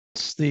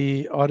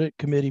the Audit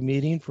Committee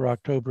meeting for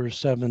October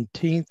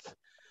 17th,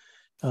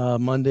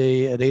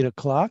 Monday at 8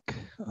 o'clock.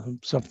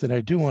 Something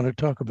I do want to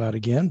talk about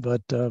again,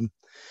 but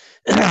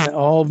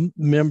all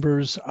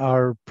members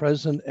are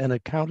present and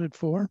accounted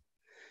for.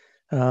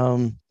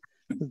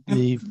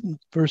 The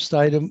first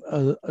item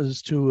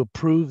is to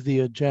approve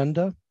the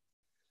agenda.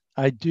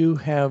 I do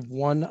have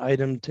one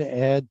item to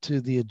add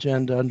to the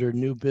agenda under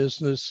new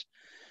business,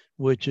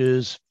 which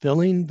is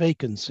filling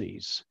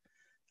vacancies.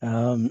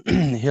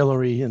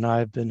 Hillary and I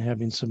have been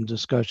having some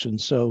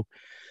discussions. So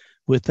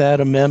with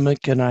that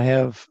amendment, can I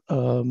have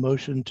a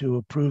motion to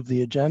approve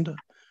the agenda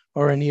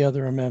or any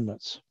other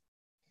amendments?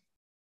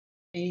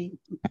 A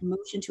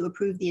motion to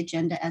approve the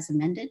agenda as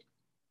amended.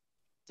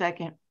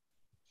 Second.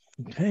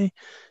 Okay.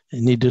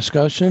 Any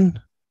discussion?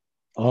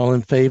 All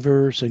in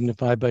favor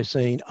signify by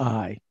saying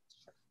aye.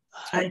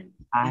 Aye.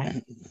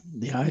 Aye.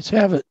 The ayes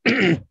have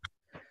it.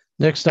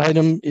 Next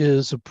item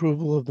is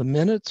approval of the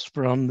minutes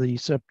from the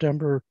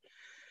September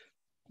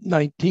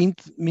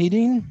 19th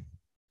meeting.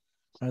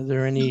 Are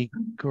there any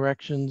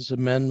corrections,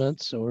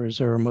 amendments, or is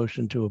there a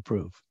motion to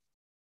approve?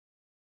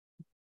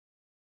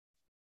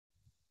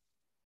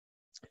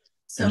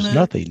 There's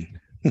nothing.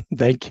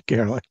 Thank you,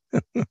 Carolyn.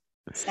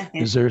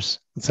 Second. Is there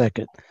a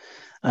second?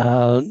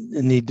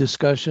 Any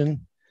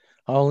discussion?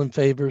 All in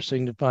favor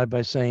signify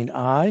by saying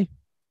aye.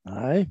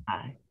 Aye.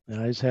 Aye.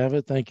 The ayes have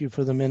it. Thank you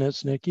for the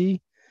minutes,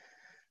 Nikki.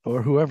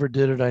 Or whoever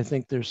did it. I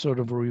think there's sort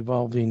of a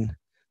revolving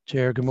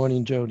chair. Good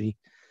morning, Jody.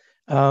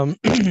 On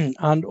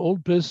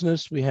old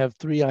business, we have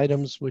 3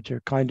 items which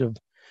are kind of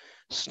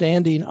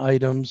standing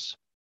items.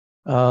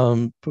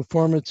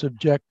 Performance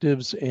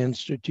objectives and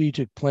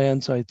strategic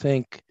plans, I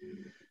think,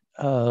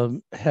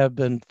 have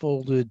been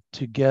folded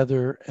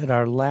together. At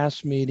our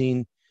last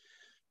meeting,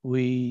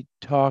 we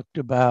talked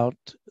about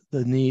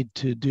the need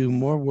to do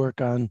more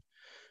work on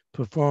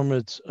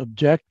performance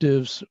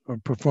objectives or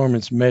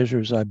performance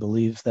measures, I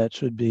believe that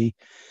should be,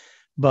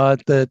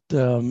 but that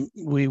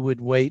we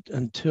would wait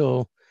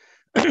until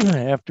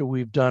after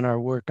we've done our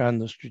work on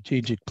the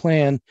strategic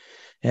plan.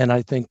 And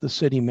I think the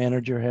city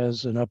manager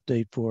has an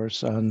update for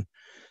us on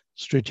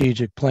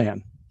strategic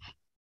plan.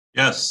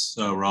 Yes,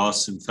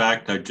 Ross. In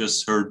fact, I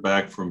just heard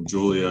back from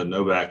Julia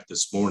Novak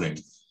this morning,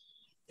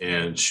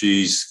 and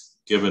she's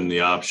given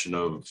the option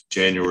of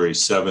January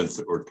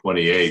 7th or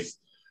 28th,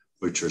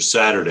 which are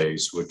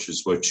Saturdays, which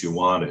is what you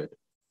wanted.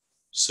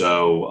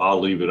 So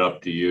I'll leave it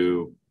up to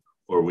you,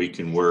 or we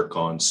can work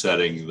on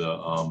setting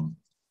the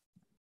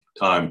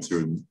time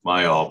through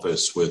my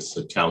office with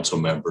the council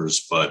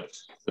members, but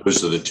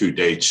those are the 2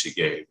 dates she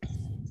gave.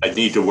 I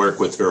need to work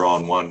with her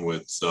on one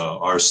with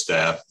our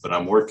staff, but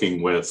I'm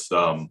working with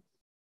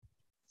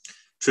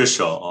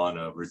Tricia on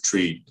a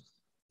retreat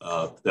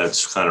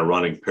that's kind of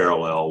running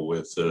parallel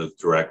with the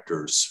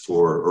directors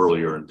for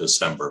earlier in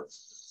December.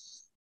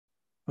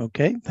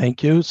 Okay,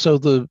 thank you.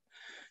 So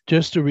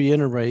just to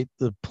reiterate,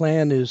 the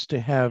plan is to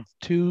have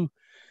 2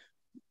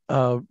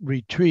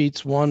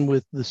 retreats, one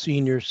with the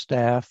senior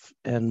staff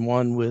and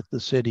one with the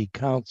city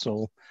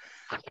council,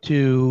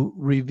 to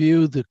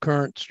review the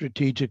current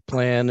strategic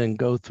plan and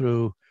go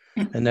through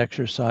an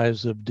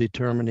exercise of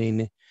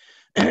determining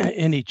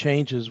any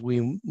changes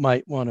we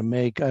might want to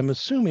make. I'm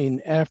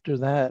assuming after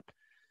that,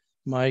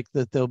 Mike,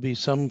 that there'll be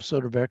some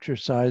sort of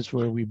exercise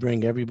where we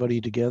bring everybody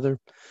together.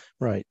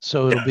 Right.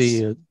 So it'll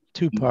be a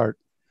 2-part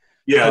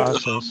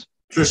process.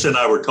 Tricia and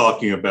I were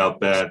talking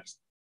about that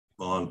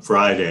on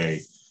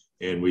Friday,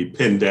 and we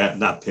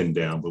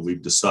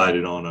we've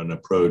decided on an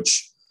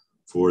approach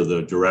for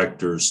the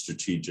director's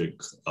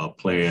strategic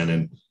plan.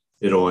 And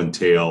it'll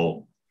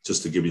entail,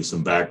 just to give you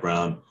some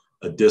background,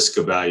 a DISC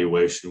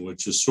evaluation,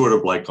 which is sort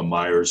of like a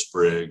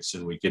Myers-Briggs,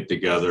 and we get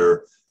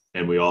together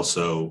and we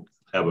also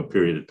have a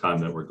period of time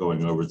that we're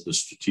going over the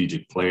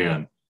strategic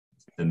plan.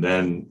 And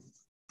then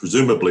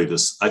presumably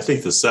I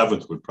think the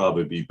 7th would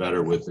probably be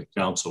better with the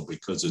council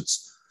because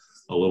it's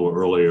a little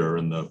earlier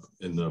in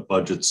the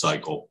budget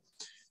cycle.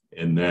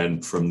 And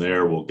then from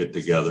there, we'll get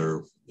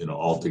together,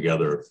 all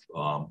together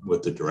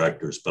with the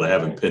directors, but I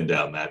haven't pinned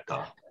down that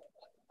time.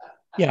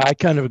 Yeah, I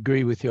kind of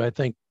agree with you. I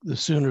think the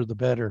sooner the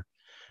better.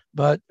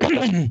 But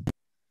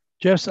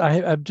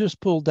I've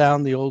just pulled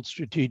down the old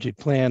strategic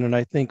plan, and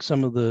I think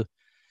some of the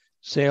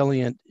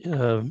salient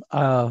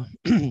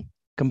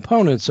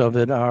components of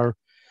it are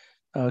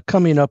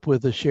coming up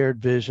with a shared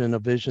vision, a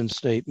vision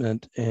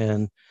statement,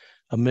 and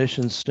a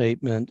mission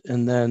statement,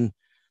 and then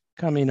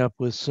coming up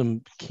with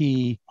some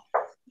key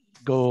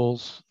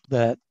goals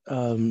that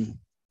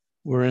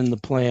were in the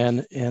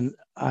plan. And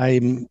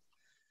I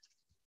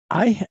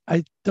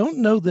don't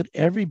know that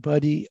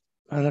everybody,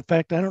 and in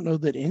fact, I don't know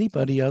that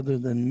anybody other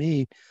than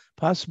me,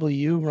 possibly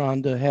you,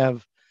 Rhonda,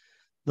 have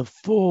the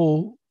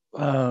full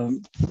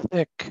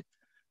thick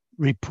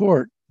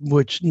report,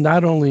 which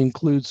not only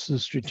includes the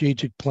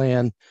strategic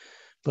plan,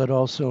 but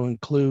also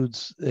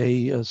includes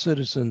a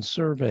citizen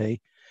survey,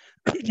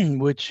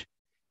 which,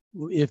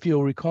 if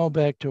you'll recall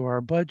back to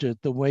our budget,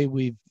 the way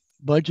we've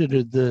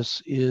budgeted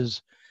this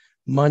is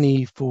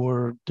money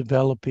for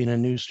developing a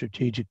new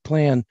strategic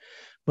plan,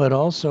 but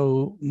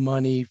also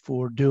money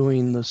for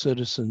doing the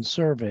citizen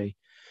survey.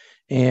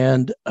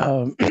 And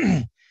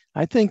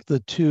I think the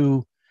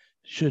two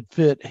should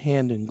fit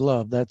hand in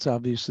glove. That's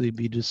obviously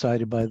be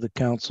decided by the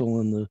council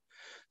and the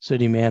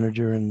city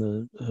manager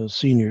and the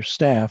senior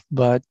staff.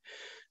 But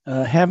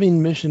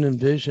having mission and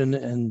vision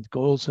and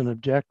goals and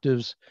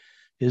objectives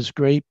is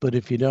great. But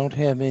if you don't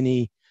have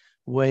any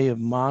way of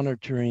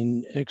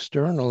monitoring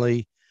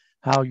externally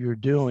how you're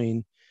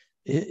doing,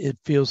 it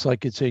feels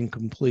like it's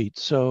incomplete.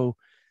 So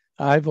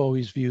I've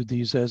always viewed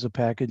these as a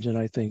package, and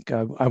I think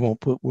I won't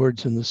put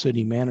words in the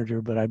city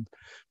manager, but I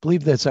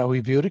believe that's how we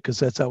viewed it because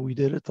that's how we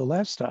did it the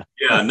last time.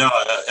 Yeah, no,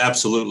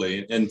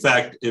 absolutely. In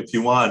fact, if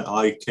you want,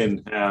 I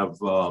can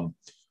have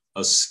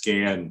a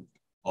scan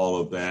all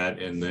of that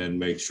and then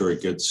make sure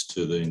it gets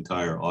to the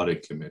entire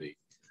audit committee.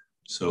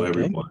 So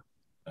everyone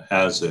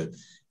has it.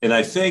 And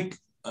I think,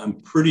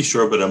 I'm pretty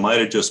sure, but I might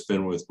have just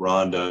been with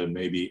Rhonda and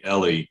maybe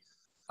Ellie.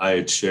 I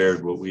had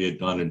shared what we had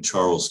done in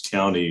Charles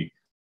County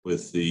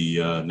with the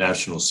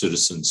National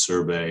Citizen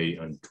Survey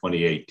in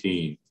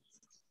 2018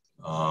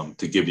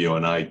 to give you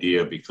an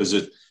idea, because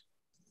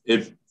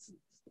it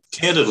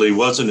candidly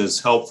wasn't as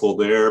helpful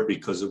there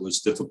because it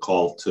was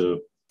difficult to,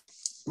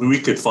 we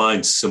could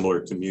find similar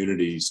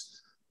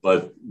communities,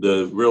 but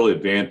the real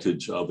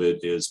advantage of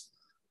it is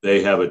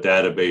they have a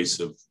database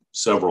of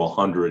several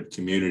hundred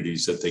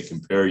communities that they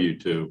compare you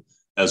to,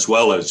 as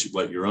well as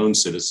what your own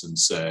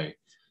citizens say.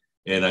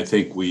 And I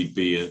think we'd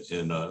be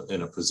in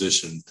a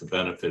position to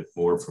benefit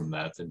more from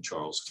that than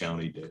Charles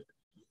County did.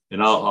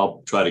 And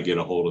I'll try to get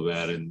a hold of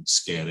that and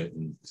scan it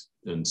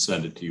and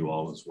send it to you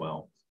all as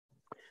well.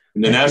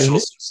 And the National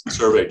Citizen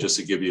Survey, just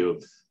to give you a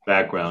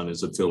background,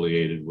 is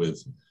affiliated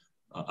with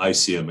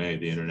ICMA,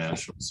 the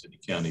International City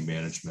County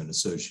Management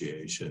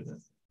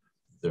Association.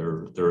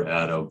 They're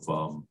out of,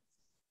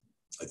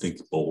 I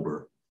think,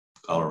 Boulder,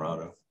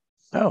 Colorado.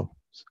 Oh,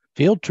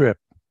 field trip.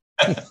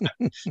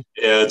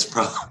 Yeah, it's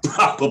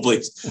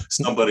probably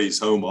somebody's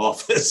home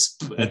office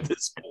at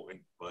this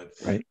point, but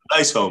right.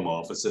 Nice home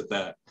office at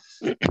that.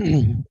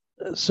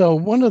 So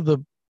one of the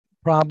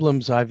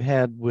problems I've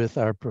had with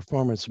our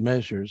performance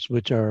measures,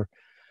 which are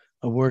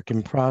a work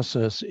in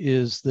process,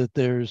 is that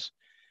there's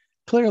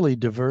clearly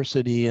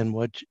diversity in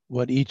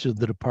what each of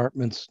the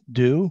departments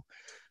do.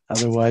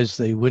 Otherwise,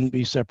 they wouldn't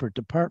be separate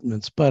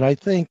departments. But I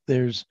think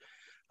there's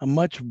a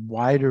much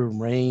wider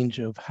range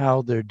of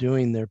how they're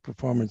doing their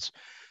performance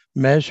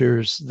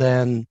measures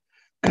than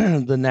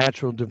the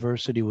natural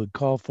diversity would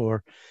call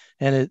for.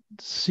 And it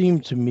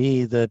seemed to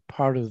me that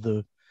part of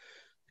the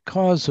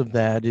cause of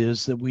that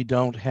is that we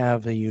don't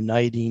have a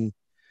uniting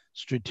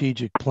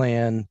strategic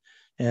plan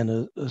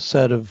and a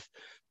set of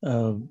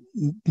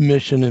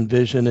mission and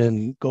vision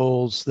and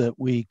goals that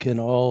we can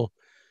all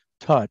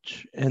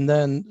touch. And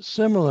then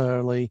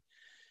similarly,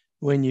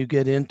 when you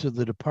get into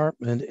the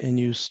department and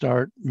you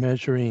start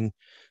measuring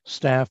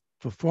staff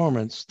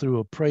performance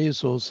through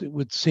appraisals, it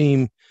would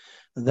seem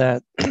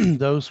that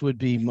those would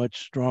be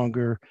much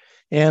stronger.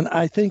 And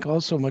I think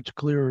also much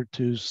clearer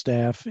to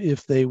staff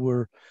if they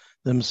were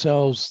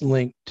themselves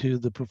linked to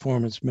the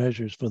performance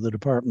measures for the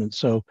department.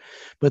 So,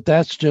 but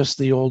that's just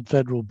the old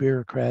federal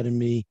bureaucrat in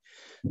me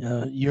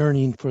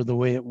yearning for the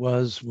way it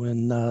was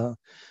when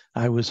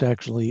I was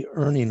actually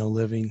earning a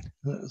living.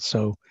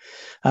 So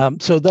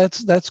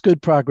that's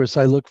good progress.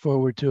 I look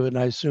forward to it, and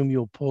I assume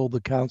you'll poll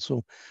the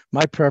council.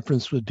 My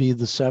preference would be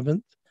the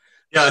 7th.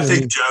 Yeah, I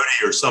think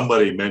Jody or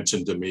somebody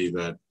mentioned to me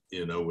that,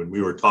 you know, when we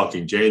were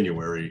talking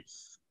January,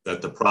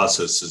 that the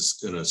process is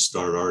going to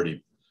start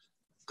already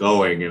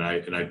going. And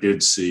I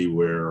did see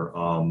where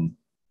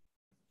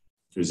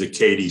there's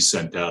Katie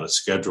sent out a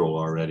schedule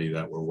already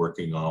that we're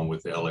working on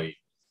with Ellie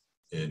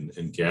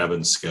and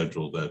Gavin's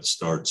schedule that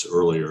starts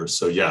earlier.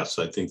 So yes,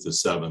 I think the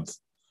 7th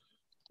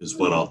is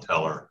what I'll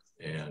tell her,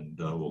 and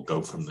we'll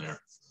go from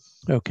there.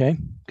 Okay,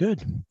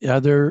 good.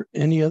 Are there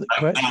any other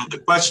questions? The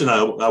question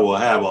I will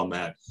have on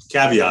that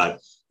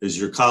caveat is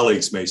your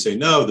colleagues may say,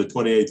 no, the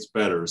 28th is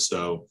better.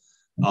 So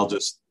I'll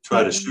just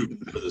try to shoot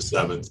for the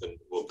 7th and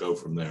we'll go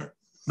from there.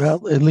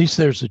 Well, at least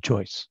there's a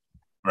choice.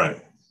 Right.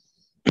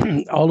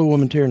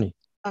 Alderwoman Tierney.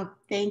 Oh,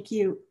 thank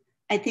you.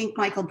 I think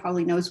Michael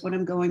probably knows what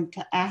I'm going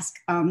to ask.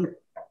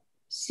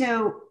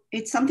 So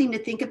it's something to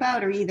think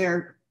about or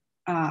either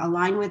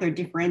align with or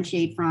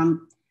differentiate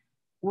from.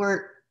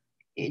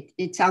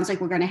 It sounds like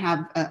we're going to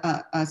have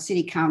a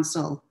city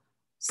council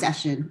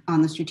session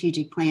on the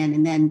strategic plan.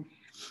 And then,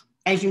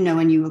 as you know,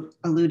 and you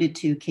alluded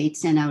to, Kate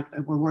sent out,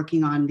 we're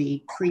working on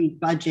the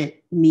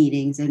pre-budget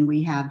meetings, and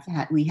we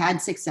had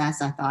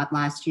success, I thought,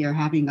 last year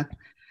having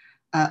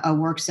a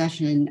work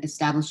session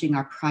establishing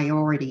our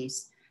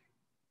priorities.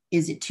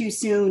 Is it too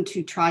soon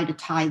to try to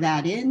tie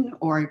that in,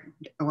 or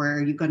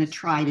are you going to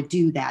try to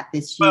do that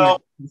this year?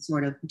 Well,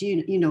 sort of, do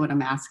you know what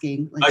I'm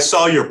asking? Like, I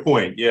saw your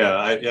point. Yeah,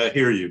 I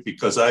hear you,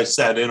 because I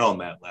sat in on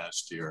that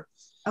last year.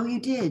 Oh, you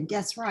did?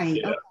 That's right.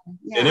 Yeah. Okay.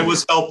 Yeah. And it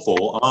was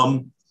helpful.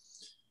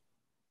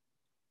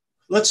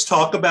 Let's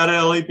talk about it,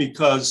 Ellie,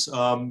 because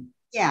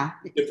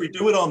if we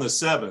do it on the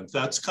 7th,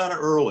 that's kind of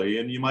early,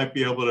 and you might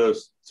be able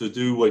to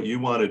do what you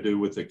want to do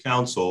with the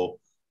council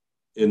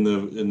in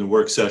the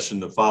work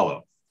session to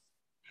follow.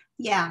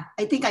 Yeah,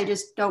 I think I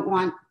just don't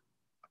want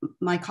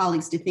my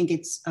colleagues to think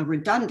it's a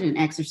redundant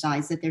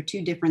exercise, that they're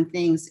two different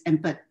things,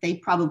 but they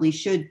probably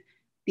should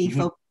be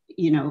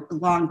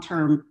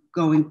long-term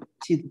going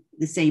to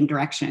the same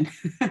direction.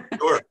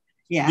 Sure.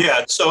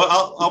 Yeah. So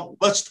I'll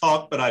let's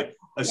talk, but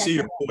I see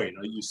your point.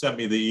 You sent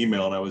me the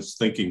email and I was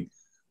thinking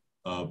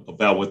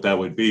about what that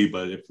would be,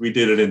 but if we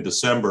did it in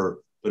December,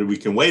 but if we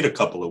can wait a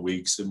couple of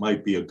weeks, it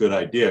might be a good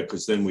idea,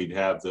 because then we'd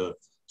have the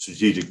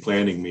strategic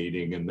planning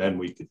meeting and then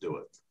we could do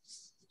it.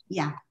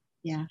 Yeah.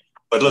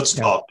 But let's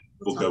talk.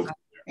 We'll go.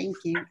 Thank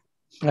you.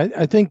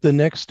 I think the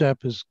next step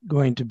is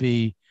going to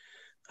be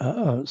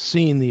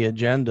seeing the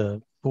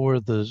agenda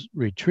for the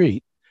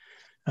retreat.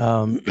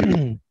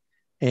 And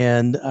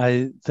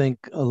I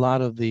think a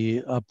lot of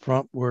the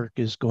upfront work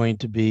is going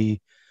to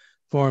be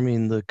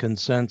forming the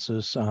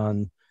consensus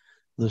on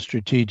the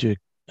strategic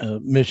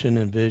mission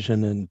and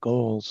vision and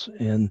goals.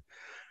 And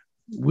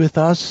with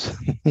us,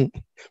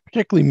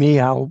 particularly me,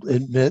 I'll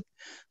admit,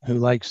 who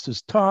likes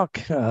to talk,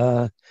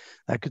 that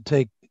could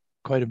take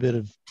quite a bit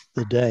of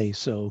the day.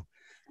 So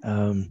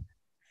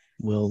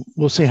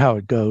we'll see how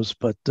it goes,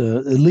 but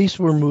at least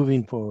we're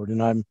moving forward,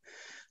 and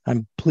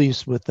I'm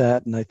pleased with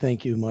that. And I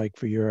thank you, Mike,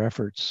 for your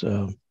efforts.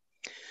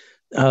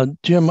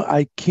 Jim,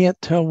 I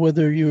can't tell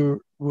whether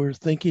you were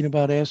thinking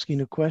about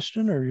asking a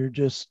question or you're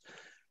just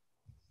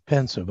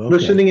pensive. Okay.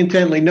 Listening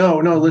intently. No,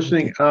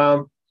 listening.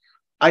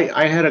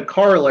 I had a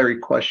corollary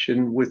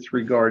question with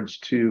regards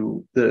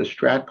to the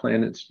strat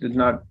plan. It's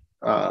not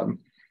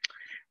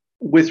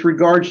with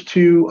regards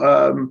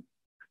to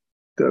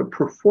the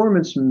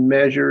performance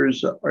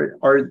measures.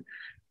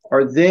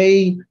 Are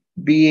they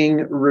being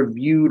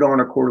reviewed on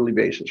a quarterly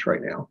basis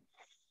right now?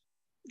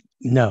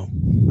 No.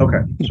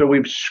 Okay, so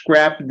we've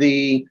scrapped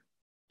the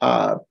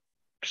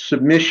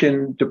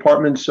submission.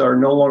 Departments are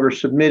no longer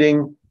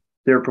submitting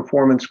their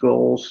performance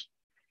goals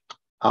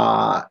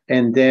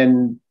and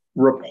then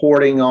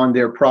reporting on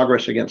their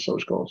progress against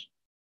those goals.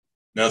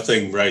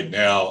 Nothing right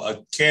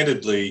now.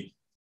 Candidly,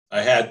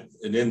 I had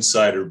an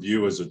insider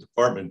view as a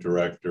department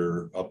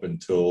director up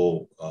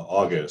until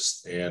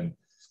August, and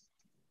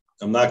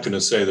I'm not going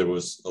to say there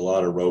was a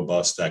lot of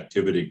robust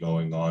activity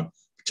going on,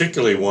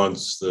 particularly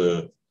once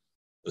the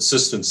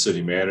assistant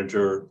city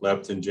manager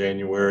left in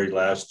January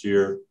last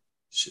year.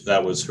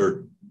 That was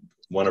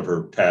one of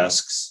her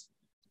tasks,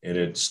 and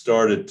it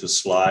started to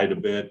slide a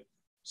bit.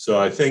 So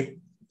I think,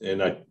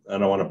 and I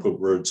don't want to put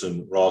words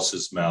in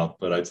Ross's mouth,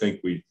 but I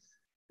think we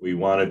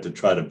wanted to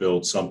try to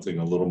build something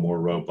a little more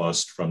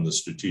robust from the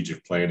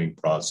strategic planning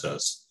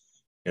process.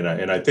 And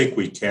I think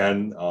we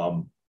can.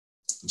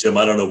 Jim,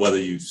 I don't know whether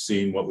you've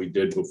seen what we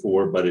did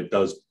before, but it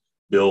does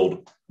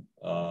build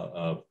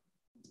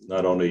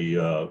not only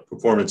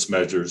performance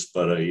measures,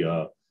 but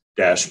a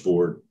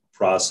dashboard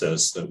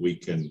process that we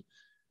can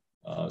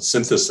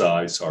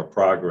synthesize our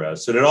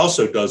progress. And it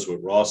also does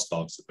what Ross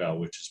talks about,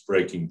 which is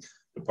breaking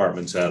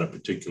departments out of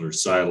particular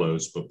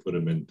silos, but put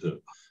them into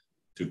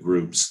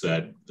groups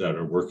that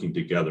are working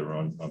together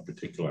on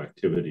particular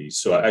activities.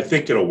 So I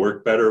think it'll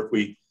work better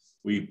if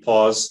we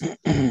pause.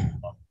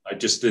 I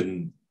just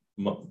didn't,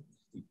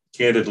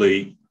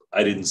 candidly,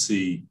 I didn't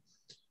see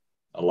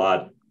a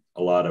lot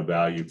of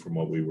value from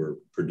what we were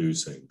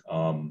producing.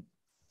 And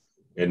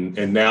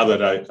now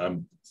that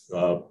I'm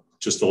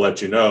just to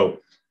let you know,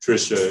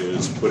 Tricia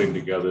is putting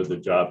together the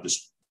job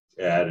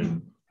ad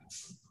and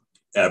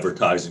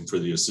advertising for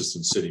the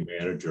assistant city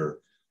manager.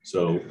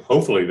 So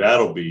hopefully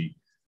that'll be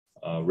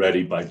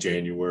ready by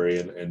January.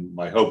 And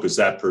my hope is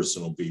that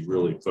person will be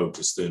really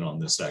focused in on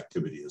this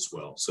activity as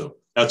well. So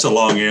that's a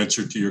long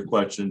answer to your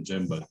question,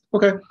 Jim, but.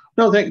 Okay.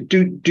 No,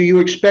 do you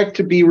expect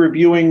to be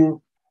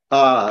reviewing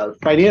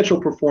financial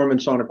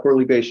performance on a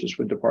quarterly basis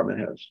with department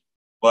heads?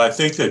 Well, I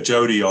think that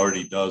Jody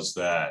already does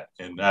that,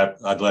 and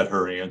I'd let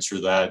her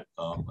answer that.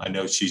 I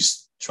know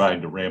she's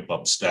trying to ramp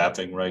up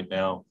staffing right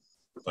now,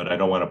 but I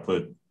don't want to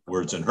put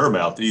words in her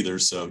mouth either.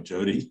 So,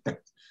 Jody.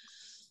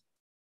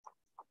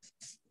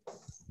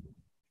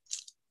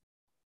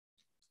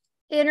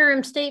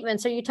 Interim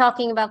statements. Are you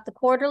talking about the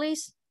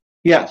quarterlies?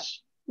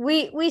 Yes.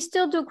 We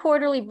still do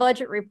quarterly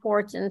budget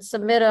reports and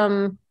submit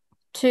them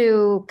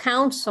to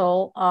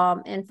council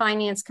and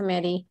finance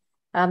committee.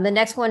 The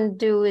next one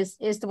due is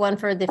the one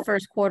for the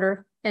first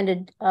quarter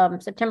ended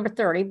September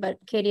 30, but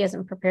Katie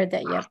hasn't prepared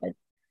that yet, but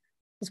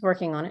is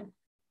working on it.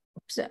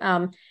 So,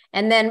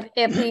 and then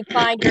if we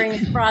find during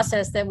the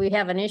process that we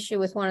have an issue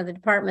with one of the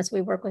departments,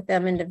 we work with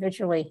them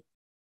individually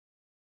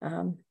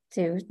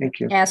to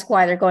ask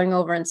why they're going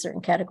over in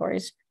certain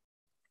categories.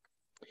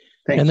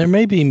 And there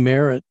may be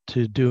merit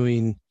to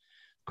doing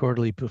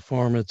quarterly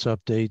performance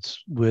updates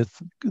with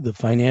the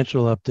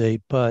financial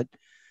update, but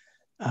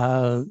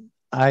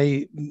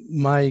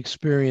my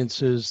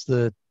experience is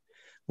that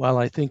while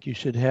I think you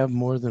should have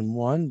more than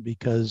one,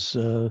 because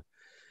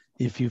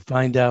if you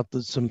find out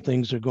that some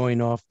things are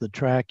going off the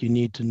track, you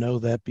need to know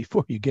that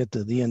before you get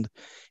to the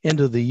end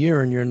of the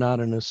year and you're not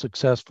in a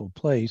successful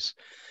place.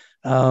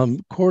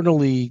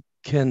 Quarterly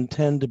can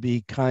tend to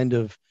be kind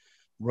of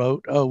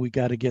wrote, oh, we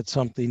got to get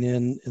something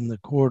in the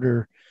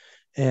quarter.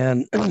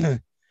 And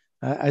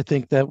I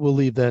think that we'll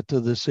leave that to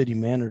the city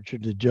manager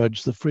to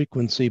judge the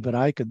frequency, but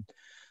I could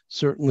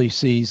certainly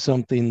see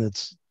something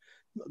that's,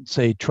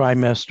 say,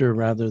 trimester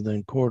rather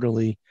than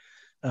quarterly,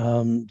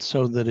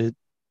 so that it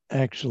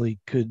actually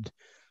could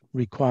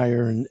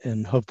require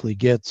and hopefully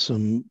get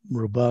some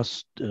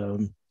robust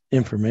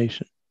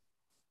information.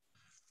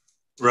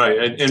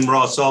 Right, and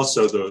Ross,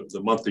 also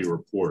the monthly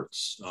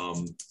reports.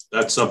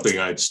 That's something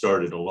I'd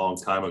started a long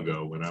time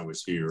ago when I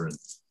was here and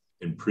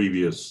in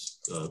previous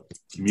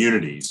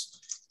communities.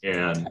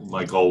 And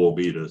my goal will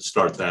be to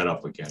start that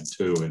up again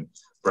too. And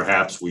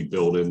perhaps we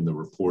build in the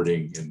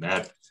reporting in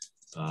that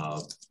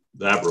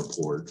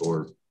report,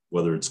 or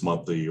whether it's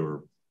monthly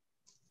or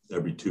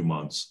every 2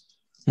 months.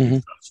 Mm-hmm.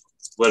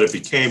 What it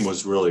became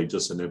was really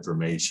just an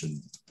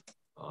information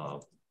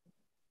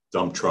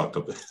dump truck.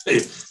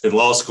 In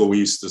law school, we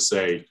used to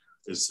say,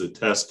 is the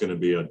test going to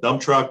be a dump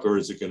truck or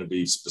is it going to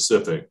be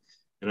specific?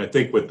 And I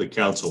think what the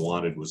council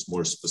wanted was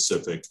more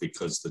specific,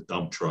 because the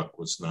dump truck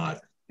was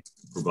not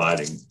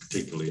providing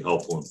particularly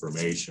helpful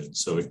information.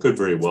 So it could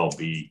very well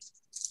be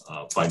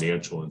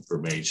financial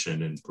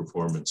information and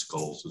performance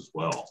goals as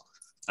well.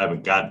 I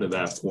haven't gotten to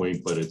that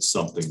point, but it's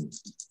something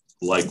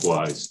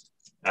likewise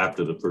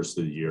after the first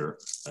of the year,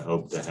 I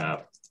hope to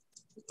have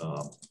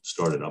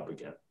started up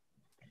again.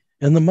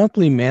 And the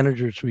monthly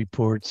manager's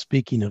report,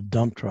 speaking of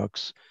dump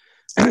trucks,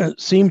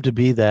 seemed to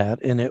be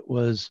that, and it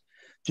was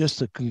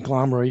just a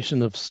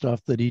conglomeration of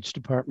stuff that each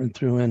department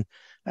threw in.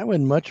 I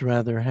would much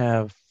rather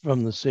have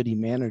from the city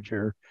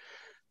manager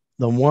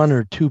the 1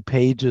 or 2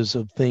 pages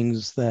of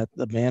things that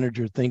the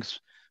manager thinks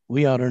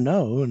we ought to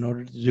know in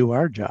order to do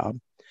our job.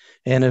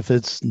 And if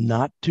it's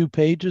not 2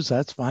 pages,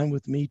 that's fine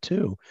with me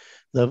too.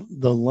 The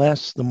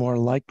less, the more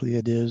likely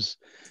it is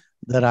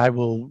that I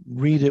will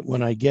read it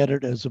when I get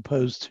it, as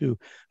opposed to,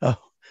 oh,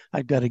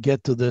 I've got to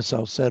get to this,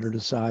 I'll set it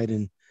aside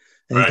and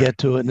right. Get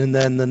to it. And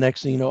then the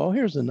next thing you know, oh,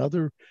 here's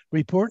another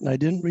report and I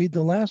didn't read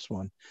the last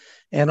one.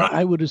 And right.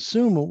 I would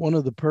assume that one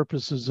of the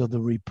purposes of the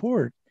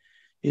report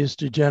is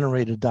to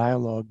generate a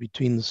dialogue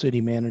between the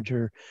city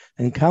manager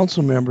and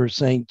council members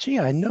saying, gee,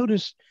 I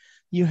noticed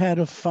you had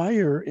a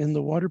fire in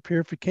the water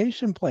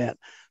purification plant.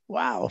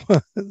 Wow,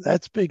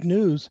 that's big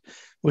news,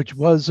 which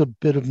was a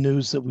bit of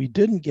news that we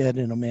didn't get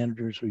in a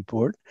manager's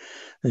report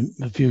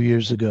a few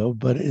years ago.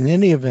 But in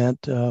any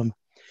event,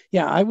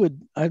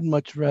 I'd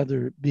much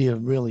rather be a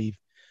really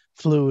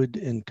fluid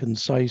and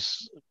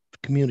concise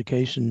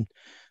communication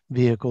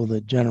vehicle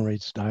that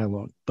generates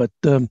dialogue. But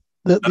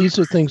these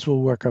are things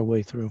we'll work our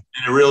way through.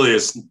 And it really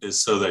is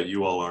so that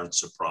you all aren't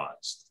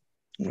surprised.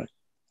 Right.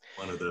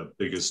 One of the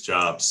biggest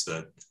jobs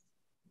that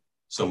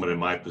someone in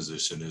my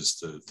position is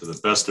to the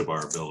best of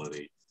our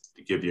ability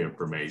to give you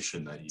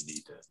information that you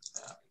need to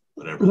have,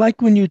 whatever.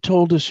 Like when you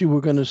told us you were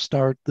going to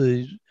start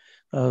the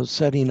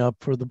setting up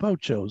for the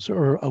boat shows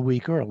or a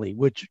week early,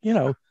 which, you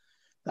know,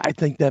 I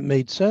think that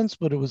made sense,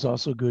 but it was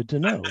also good to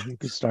know. You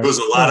could start. It was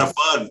a lot of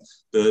fun.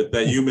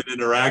 That human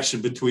interaction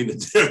between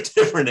the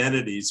different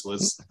entities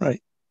was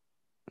right.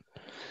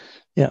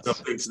 Yeah. Some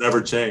things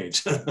never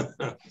change.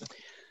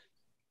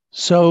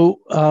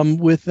 So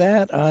with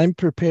that, I'm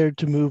prepared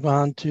to move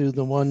on to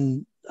the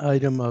one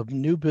item of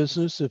new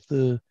business if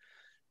the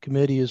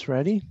committee is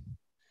ready.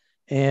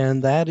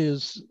 And that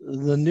is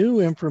the new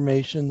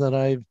information that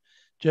I've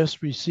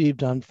just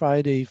received on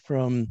Friday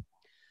from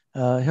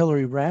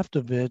Hillary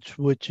Raftovich,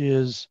 which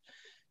is,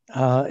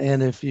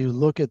 and if you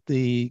look at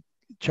the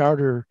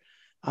charter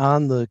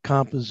on the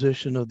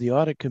composition of the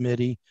audit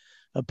committee,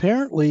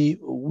 apparently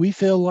we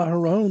fill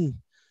our own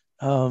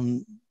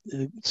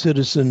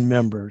citizen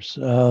members.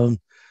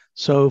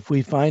 So if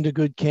we find a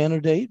good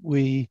candidate,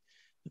 we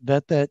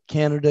vet that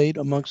candidate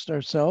amongst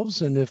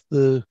ourselves, and if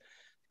the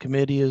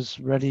committee is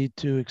ready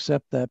to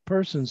accept that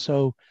person.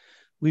 So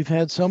we've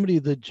had somebody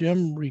that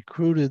Jim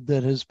recruited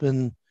that has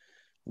been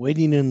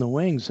waiting in the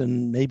wings,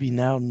 and maybe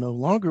now no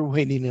longer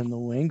waiting in the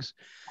wings,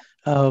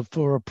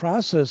 for a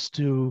process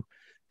to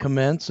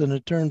commence. And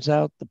it turns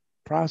out the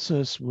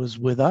process was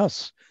with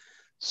us.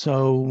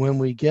 So when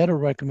we get a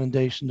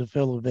recommendation to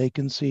fill a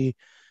vacancy,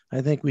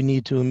 I think we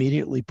need to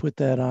immediately put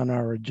that on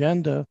our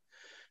agenda,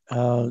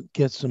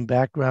 get some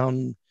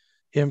background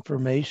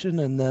information,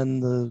 and then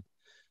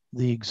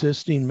the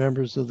existing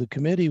members of the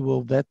committee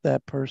will vet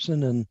that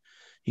person and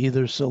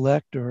either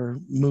select or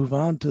move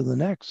on to the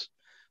next.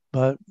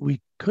 But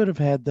we could have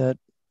had that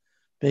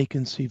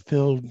vacancy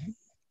filled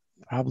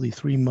probably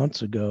 3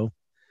 months ago.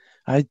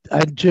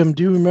 Jim,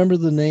 do you remember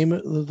the name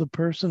of the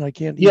person? I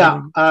can't.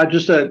 Yeah,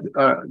 just a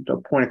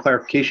point of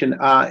clarification.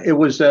 It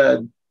was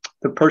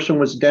the person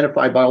was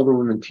identified by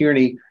Alderwoman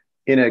Tierney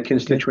in a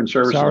constituent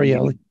service. Sorry,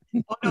 Ellie.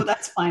 Oh no,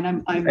 that's fine.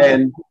 I'm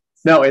and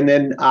no, and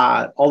then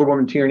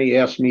Alderwoman Tierney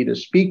asked me to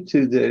speak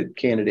to the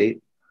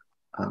candidate,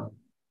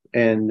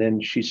 and then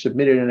she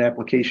submitted an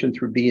application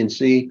through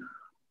BNC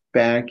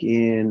back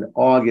in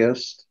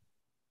August,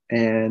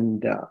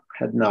 and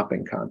had not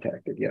been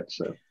contacted yet.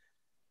 So.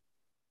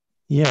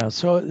 Yeah,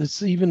 so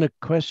it's even a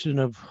question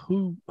of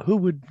who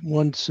would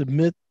one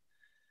submit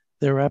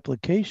their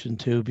application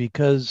to,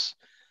 because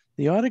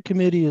the audit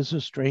committee is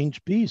a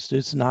strange beast.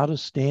 It's not a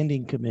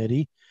standing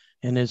committee,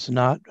 and it's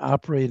not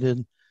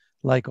operated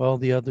like all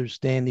the other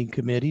standing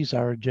committees.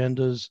 Our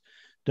agendas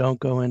don't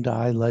go into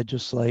I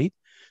legislate,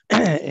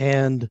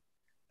 and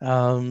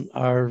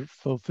our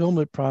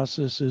fulfillment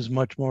process is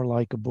much more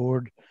like a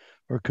board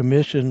or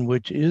commission,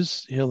 which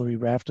is Hillary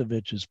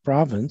Raftovich's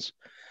province.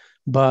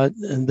 But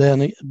and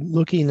then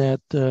looking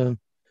at the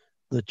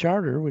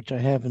charter, which I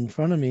have in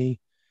front of me,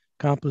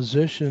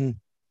 composition,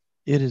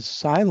 it is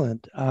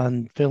silent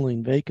on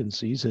filling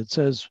vacancies. It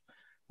says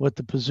what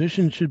the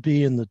position should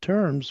be in the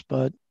terms,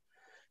 but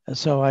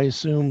so I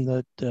assume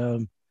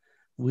that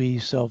we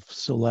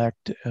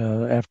self-select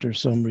after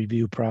some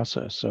review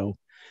process. So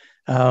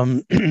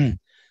Alderwoman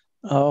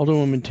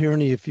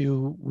Tierney, if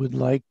you would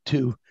like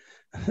to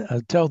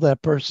tell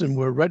that person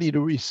we're ready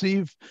to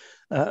receive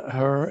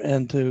her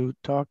and to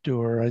talk to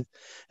her.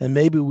 And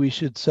maybe we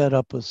should set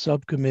up a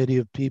subcommittee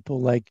of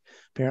people like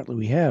apparently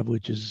we have,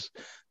 which is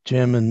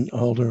Jim and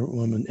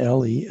Alderwoman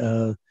Ellie,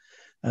 to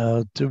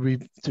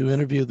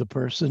interview the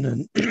person.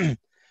 And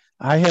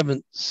I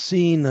haven't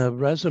seen a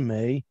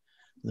resume.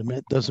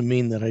 That doesn't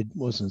mean that I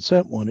wasn't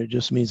sent one. It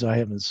just means I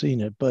haven't seen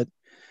it. But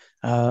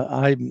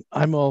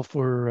I'm all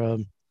for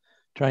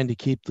trying to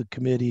keep the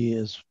committee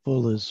as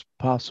full as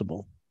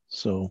possible.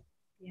 So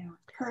yeah,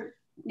 her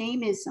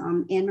name is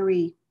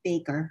Anne-Marie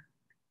Baker,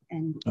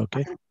 and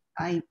okay.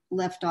 I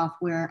left off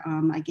where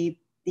I gave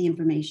the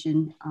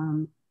information.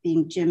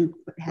 Being Jim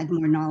had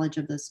more knowledge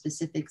of the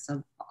specifics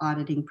of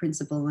auditing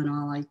principle and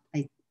all,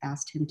 I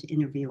asked him to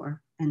interview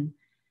her, and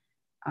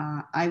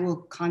I will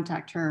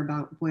contact her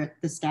about what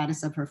the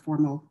status of her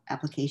formal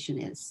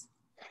application is.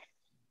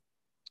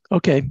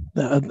 Okay,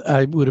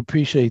 I would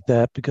appreciate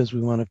that because we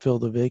want to fill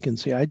the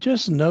vacancy. I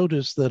just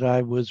noticed that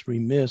I was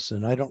remiss,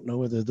 and I don't know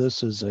whether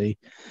this is a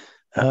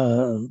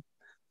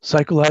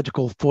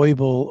psychological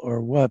foible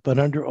or what, but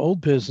under old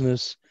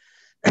business,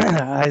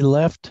 I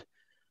left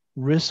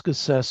risk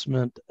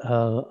assessment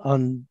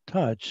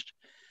untouched,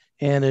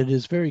 and it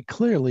is very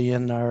clearly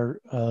in our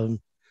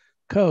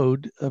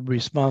code of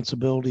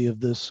responsibility of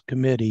this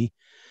committee.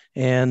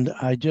 And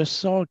I just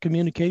saw a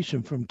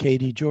communication from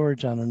Katie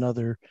George on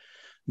another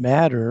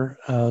matter.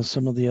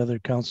 Some of the other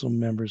council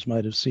members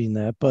might have seen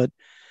that, but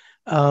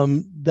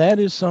that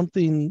is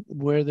something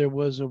where there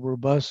was a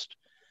robust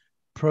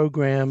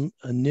program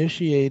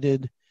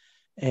initiated,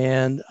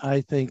 and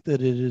I think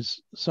that it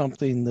is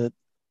something that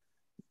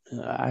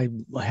I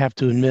have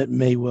to admit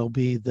may well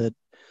be that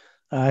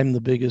I'm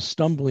the biggest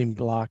stumbling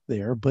block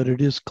there, but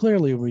it is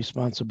clearly a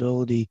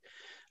responsibility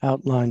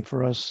outlined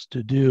for us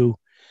to do.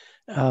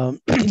 I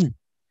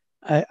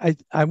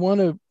want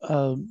to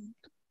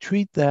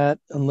treat that,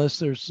 unless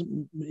there's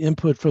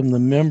input from the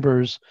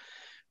members,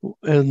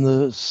 in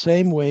the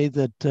same way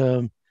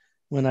that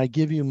when I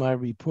give you my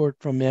report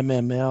from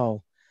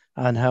MML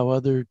on how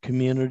other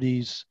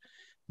communities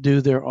do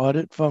their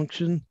audit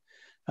function,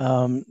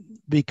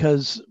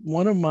 because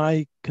one of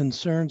my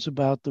concerns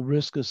about the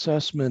risk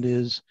assessment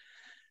is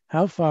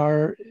how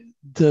far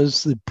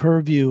does the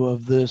purview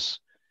of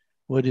this,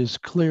 what is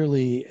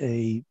clearly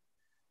a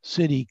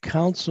city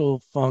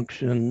council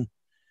function,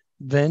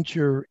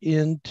 venture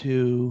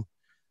into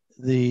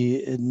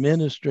the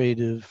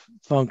administrative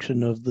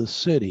function of the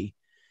city.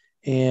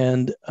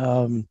 And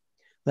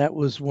that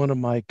was one of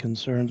my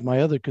concerns.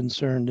 My other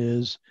concern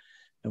is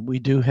we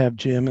do have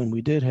Jim and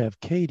we did have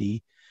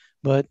Katie,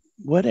 but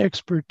what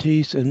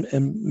expertise, and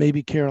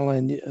maybe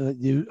Caroline,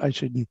 I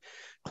should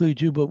include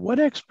you, but what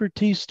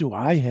expertise do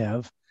I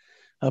have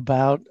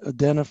about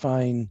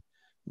identifying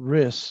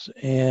risks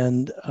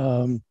and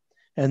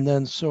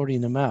then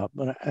sorting them out?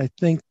 But I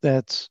think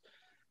that's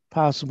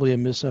possibly a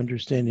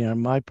misunderstanding on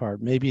my part.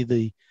 Maybe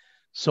the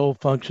sole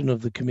function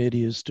of the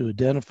committee is to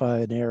identify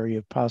an area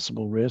of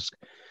possible risk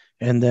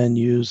and then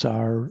use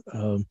our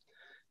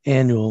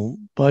annual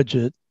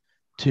budget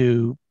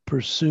to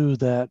pursue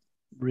that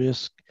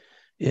risk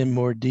in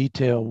more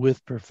detail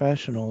with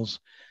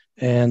professionals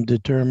and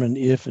determine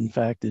if in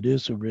fact it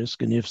is a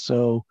risk, and if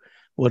so,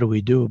 what do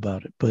we do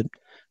about it? But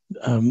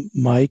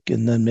Mike,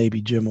 and then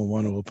maybe Jim will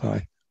want to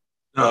opine.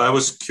 No, I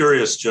was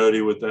curious,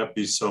 Jody, would that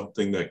be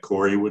something that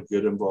Corey would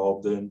get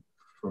involved in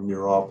from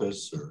your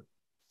office? Or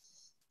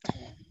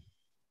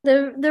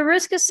the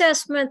risk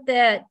assessment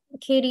that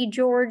Katie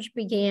George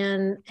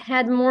began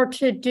had more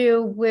to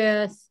do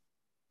with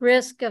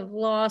risk of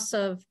loss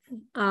of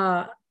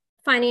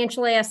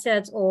financial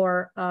assets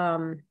or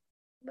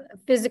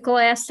physical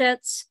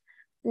assets,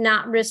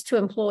 not risk to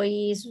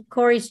employees.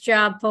 Corey's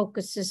job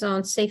focuses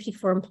on safety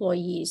for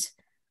employees.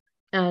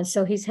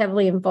 So he's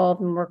heavily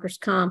involved in workers'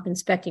 comp,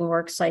 inspecting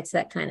work sites,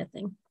 that kind of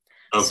thing.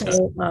 Okay.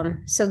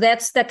 So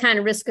that's the kind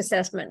of risk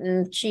assessment.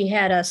 And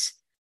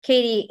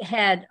Katie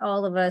had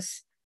all of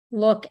us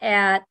look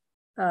at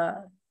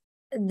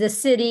the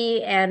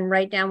city and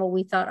write down what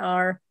we thought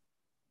our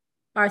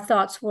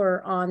thoughts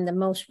were on the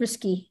most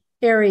risky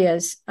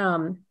areas,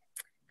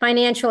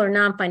 financial or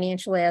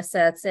non-financial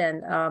assets,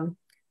 and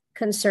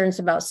concerns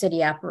about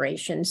city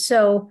operations.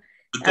 So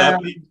Would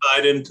that be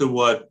tied into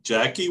what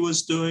Jackie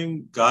was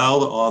doing,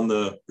 Guile, on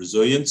the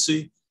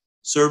resiliency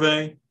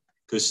survey?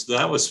 Because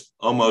that was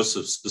almost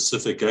a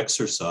specific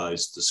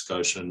exercise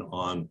discussion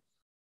on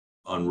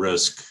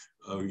risk.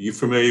 Are you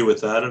familiar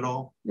with that at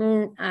all?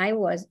 I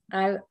was.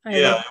 Yeah,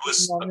 it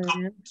was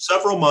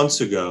several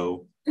months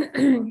ago.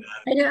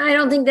 I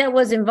don't think that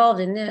was involved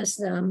in this.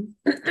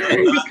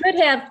 It could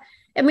have.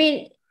 I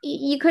mean,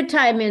 you could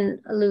tie them in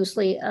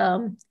loosely.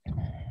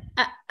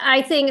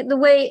 I think the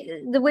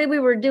way we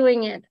were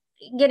doing it,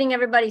 getting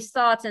everybody's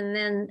thoughts, and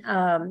then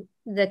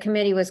the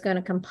committee was going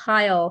to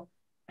compile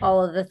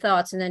all of the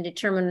thoughts and then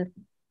determine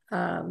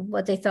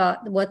what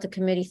the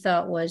committee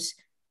thought was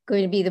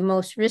going to be the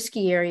most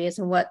risky areas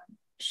and what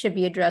should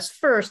be addressed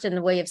first in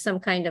the way of some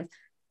kind of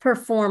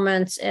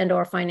performance and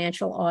or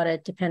financial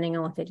audit, depending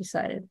on what they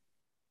decided.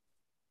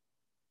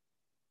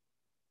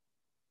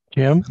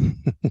 Jim?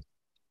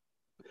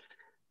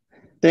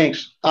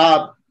 Thanks.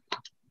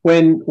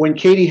 When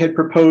Katie had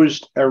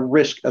proposed a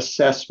risk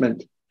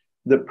assessment,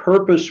 the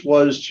purpose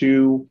was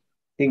to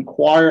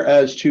inquire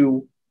as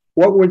to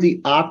what were the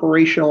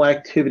operational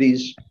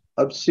activities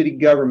of city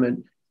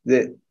government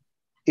that,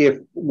 if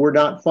were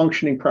not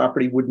functioning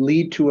properly, would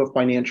lead to a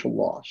financial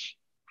loss.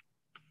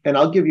 And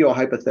I'll give you a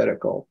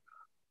hypothetical.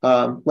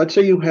 Let's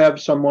say you have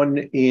someone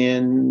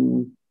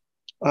in,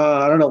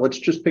 I don't know, let's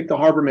just pick the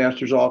harbor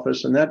master's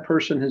office, and that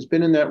person has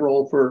been in that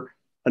role for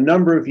a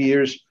number of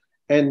years,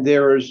 and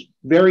there's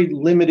very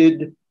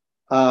limited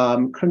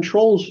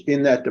controls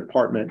in that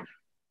department.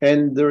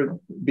 And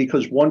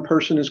because one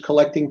person is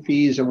collecting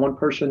fees and one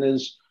person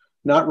is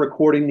not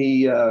recording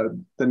the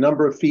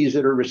number of fees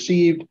that are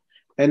received,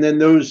 and then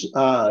those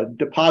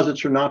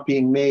deposits are not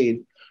being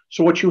made.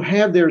 So what you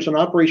have there is an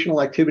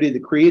operational activity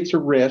that creates a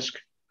risk,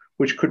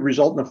 which could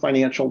result in a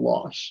financial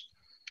loss.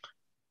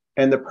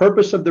 And the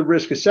purpose of the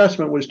risk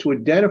assessment was to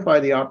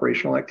identify the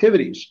operational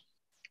activities.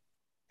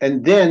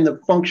 And then the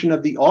function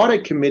of the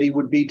audit committee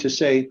would be to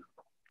say,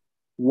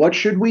 what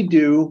should we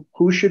do?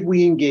 Who should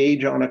we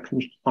engage on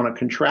a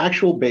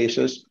contractual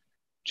basis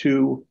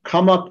to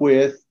come up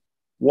with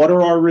what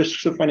are our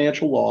risks of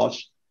financial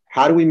loss?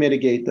 How do we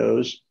mitigate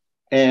those?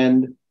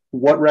 And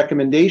what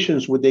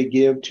recommendations would they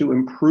give to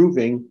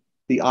improving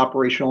the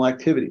operational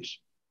activities?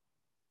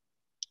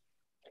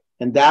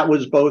 And that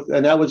was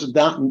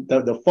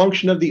the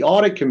function of the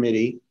audit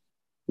committee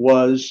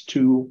was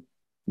to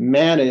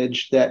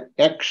manage that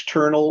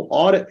external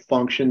audit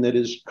function that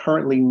is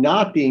currently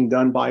not being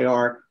done by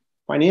our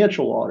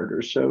financial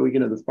auditors. So,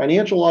 the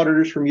financial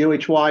auditors from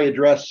UHY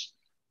address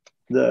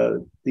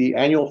the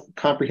annual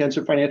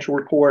comprehensive financial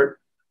report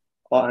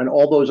and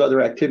all those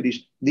other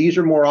activities. These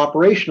are more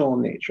operational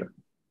in nature.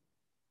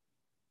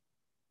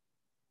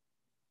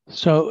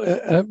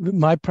 So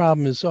my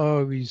problem has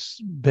always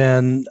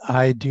been,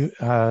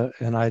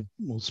 and I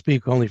will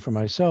speak only for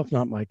myself,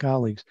 not my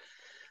colleagues.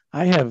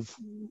 I have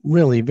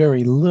really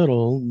very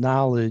little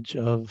knowledge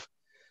of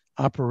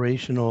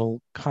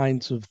operational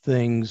kinds of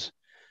things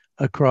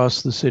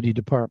across the city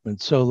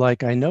department. So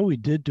like, I know we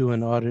did do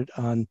an audit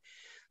on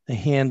the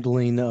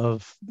handling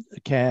of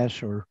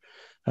cash or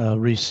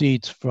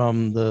receipts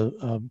from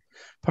the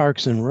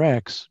Parks and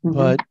Recs,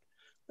 but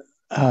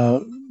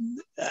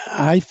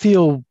I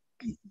feel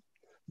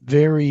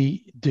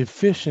very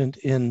deficient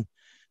in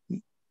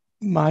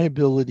my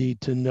ability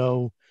to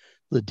know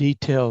the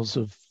details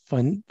of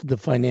the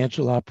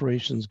financial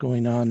operations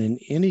going on in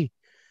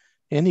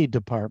any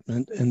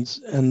department,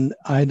 and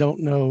I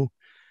don't know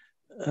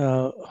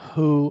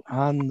who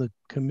on the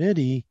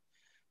committee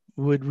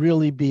would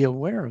really be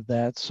aware of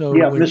that. So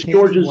yeah, Ms.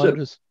 George's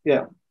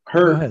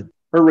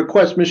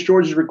Ms.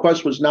 George's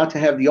request was not to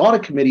have the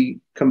audit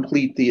committee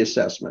complete the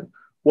assessment,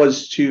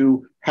 was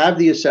to have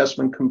the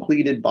assessment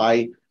completed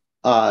by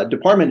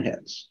department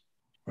heads.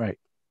 Right.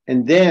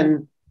 And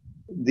then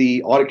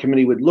the audit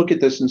committee would look at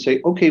this and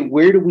say, okay,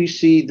 where do we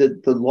see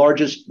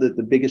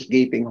the biggest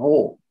gaping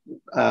hole?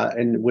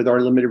 And with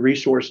our limited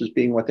resources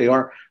being what they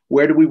are,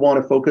 where do we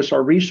want to focus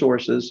our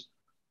resources?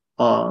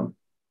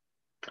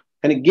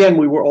 And again,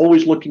 we were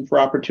always looking for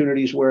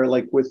opportunities where,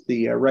 like with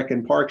the Rec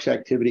and Parks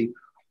activity,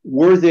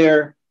 were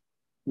there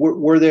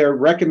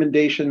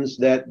recommendations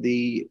that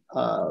the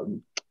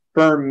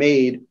firm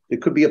made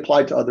that could be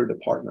applied to other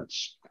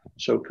departments?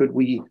 So could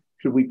we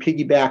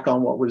piggyback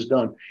on what was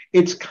done?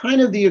 It's kind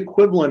of the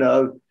equivalent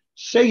of,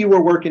 say you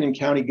were working in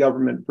county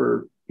government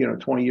for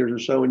 20 years or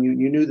so, and you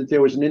knew that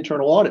there was an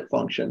internal audit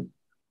function,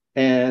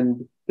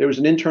 and there was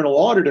an internal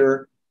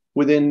auditor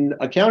within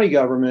a county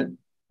government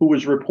who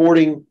was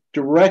reporting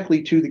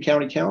directly to the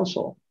county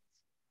council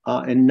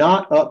and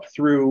not up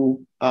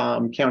through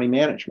county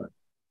management.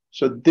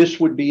 So this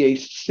would be a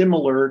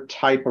similar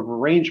type of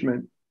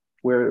arrangement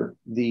where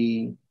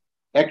the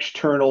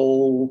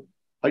external,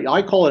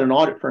 I call it an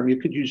audit firm.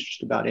 You could use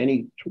just about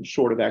any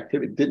sort of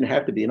activity. It didn't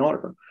have to be an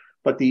audit firm,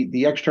 but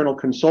the external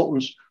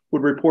consultants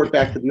would report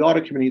back to the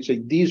audit committee and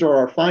say, these are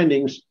our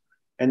findings.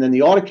 And then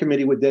the audit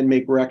committee would then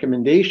make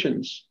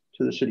recommendations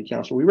to the city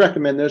council. We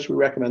recommend this, we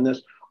recommend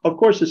this. Of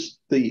course,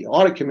 the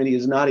audit committee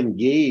is not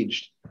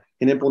engaged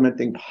in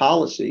implementing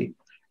policy.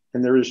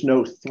 and there is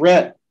no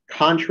threat,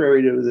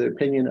 contrary to the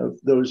opinion of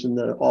those in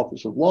the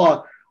Office of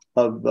Law,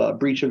 of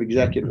breach of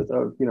executive,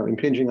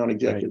 impinging on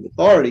executive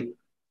authority.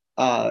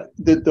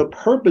 The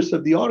purpose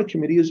of the audit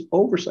committee is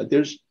oversight.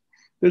 There's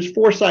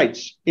 4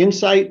 sights: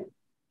 insight,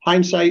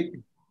 hindsight,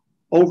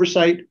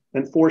 oversight,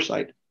 and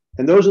foresight.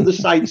 And those are the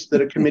sights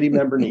that a committee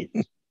member needs.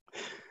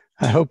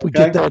 I hope we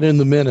get that in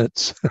the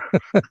minutes.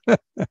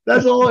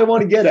 That's all I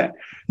want to get at.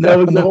 That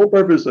was the whole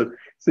purpose of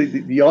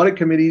the audit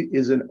committee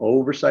is an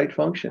oversight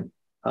function.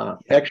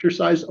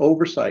 Exercise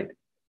oversight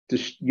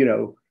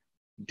to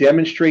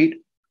demonstrate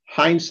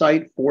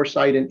hindsight,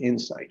 foresight, and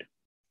insight.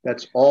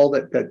 That's all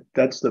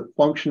that's the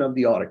function of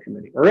the audit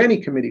committee, or any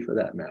committee for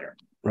that matter.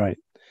 Right.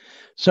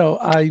 So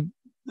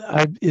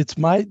I'll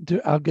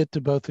get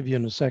to both of you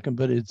in a second,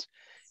 but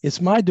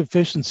it's my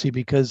deficiency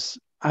because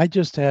I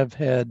just have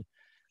had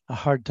a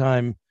hard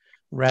time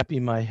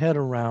wrapping my head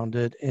around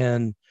it.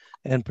 And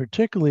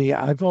particularly,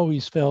 I've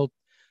always felt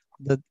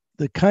that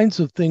the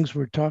kinds of things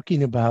we're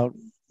talking about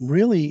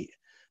really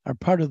are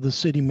part of the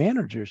city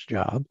manager's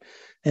job.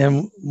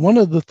 And one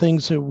of the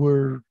things that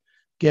we're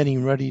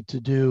getting ready to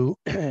do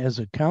as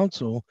a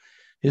council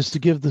is to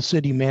give the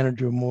city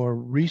manager more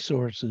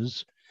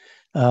resources.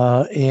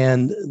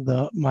 And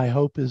my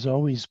hope has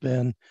always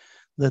been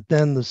that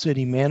then the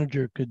city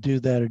manager could do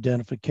that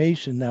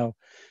identification. Now,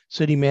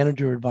 city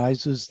manager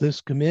advises this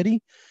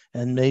committee,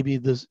 and maybe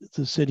the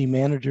city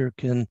manager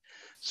can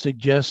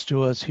suggest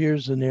to us,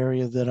 here's an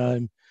area that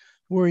I'm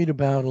worried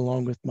about,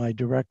 along with my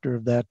director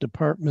of that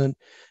department,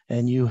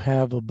 and you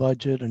have a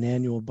budget, an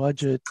annual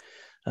budget.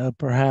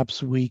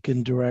 Perhaps we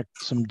can direct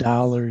some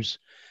dollars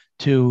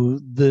to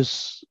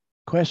this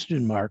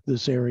question mark,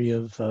 this area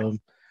of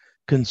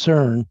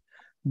concern.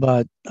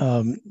 But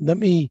let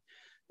me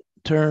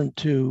turn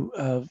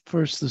to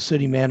first the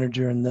city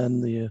manager and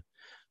then the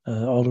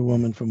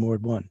alderwoman from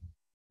Ward 1.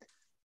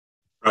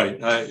 Right.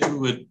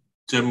 What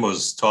Jim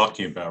was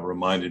talking about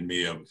reminded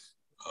me of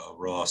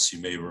Ross.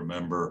 You may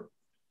remember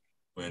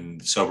when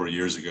several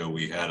years ago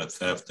we had a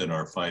theft in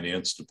our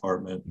finance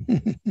department.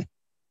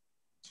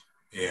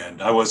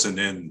 And I wasn't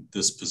in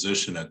this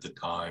position at the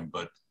time,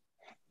 but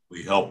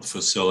we helped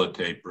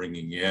facilitate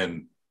bringing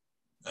in,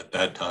 at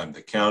that time,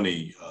 the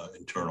county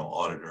internal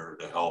auditor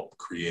to help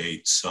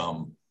create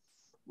some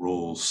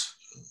rules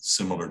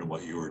similar to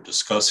what you were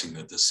discussing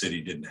that the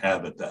city didn't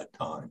have at that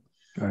time.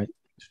 Right.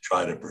 To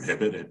try to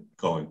prohibit it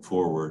going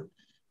forward.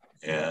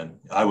 And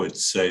I would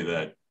say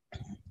that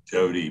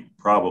Jody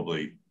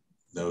probably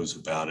knows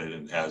about it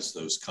and has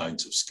those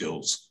kinds of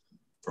skills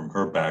from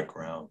her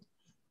background.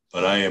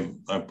 But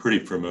I'm pretty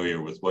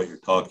familiar with what you're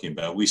talking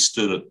about. We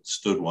stood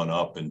one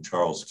up in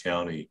Charles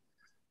County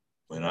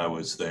when I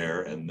was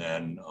there, and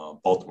then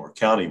Baltimore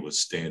County was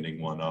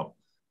standing one up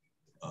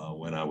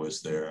when I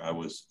was there. I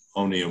was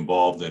only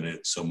involved in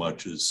it so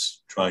much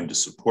as trying to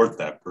support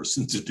that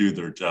person to do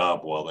their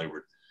job while they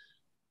were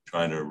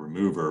trying to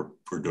remove her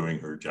for doing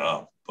her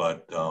job.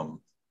 But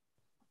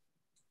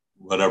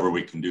whatever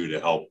we can do to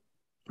help,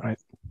 right.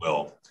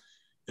 Well,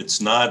 it's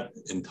not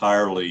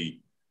entirely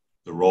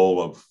the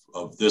role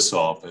of this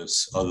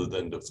office other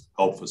than to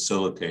help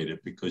facilitate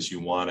it, because you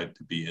want it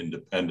to be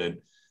independent,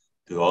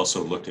 to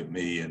also look at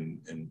me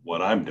and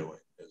what I'm doing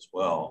as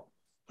well.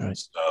 Right.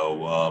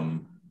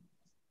 So,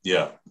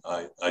 yeah,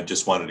 I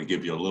just wanted to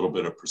give you a little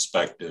bit of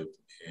perspective,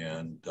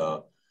 and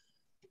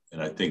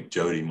I think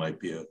Jody might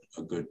be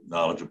a good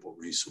knowledgeable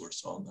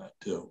resource on that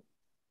too.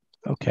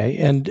 Okay,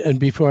 and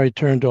before I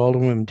turn to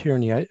Alderwoman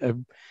Tierney,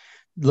 I'm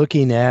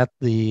looking at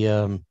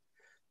the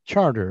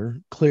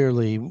charter.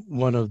 Clearly,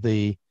 one of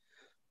the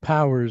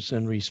powers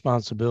and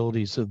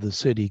responsibilities of the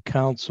city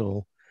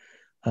council,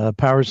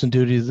 powers and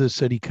duties of the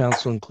city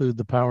council include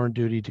the power and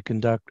duty to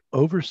conduct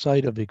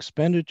oversight of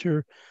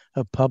expenditure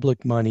of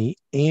public money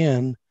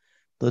and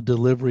the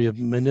delivery of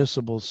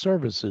municipal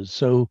services.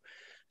 So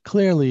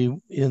clearly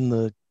in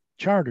the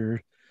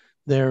charter,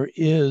 there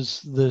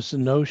is this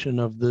notion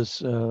of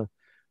this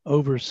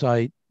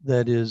oversight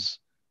that is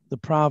the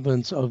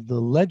province of the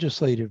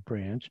legislative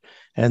branch.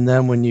 And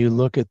then when you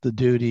look at the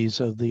duties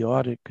of the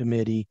audit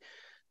committee,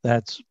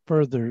 that's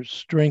further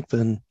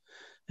strengthened.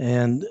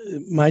 And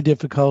my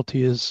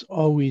difficulty has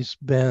always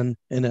been,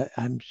 and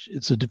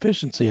it's a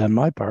deficiency on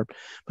my part,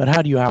 but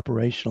how do you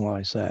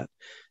operationalize that?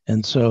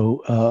 And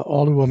so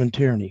Alderwoman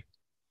Tierney.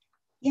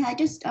 Yeah, I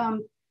just,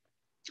 I'm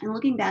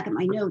looking back at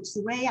my notes,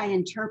 the way I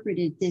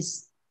interpreted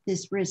this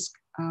risk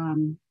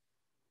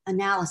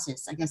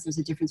analysis, I guess there's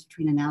a difference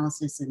between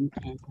analysis and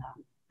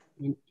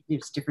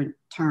there's different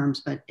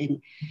terms, but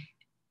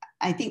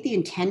I think the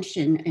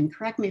intention, and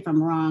correct me if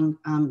I'm wrong,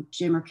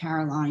 Jim or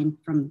Caroline,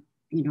 from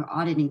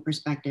auditing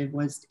perspective,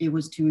 was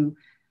to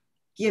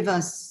give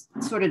us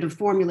sort of to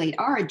formulate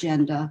our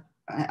agenda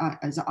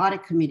as an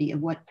audit committee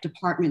of what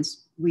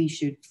departments we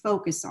should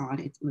focus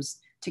on. It was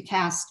to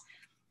cast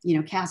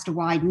a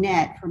wide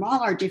net from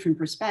all our different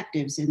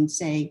perspectives and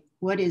say,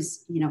 what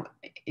is,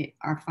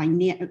 our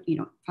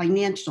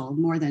financial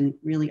more than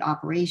really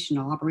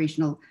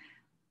operational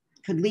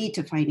could lead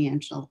to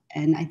financial.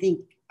 And I think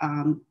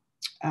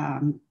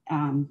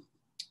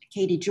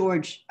Katie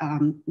George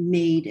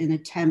made an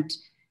attempt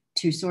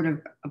to sort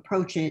of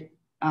approach it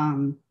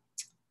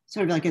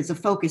sort of like as a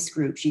focus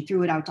group. She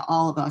threw it out to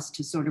all of us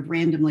to sort of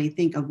randomly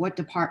think of what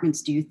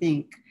departments do you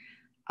think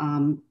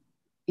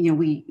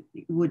we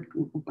would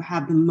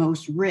have the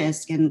most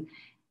risk. And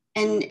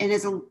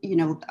as a,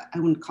 I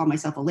wouldn't call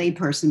myself a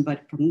layperson,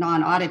 but from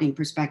non-auditing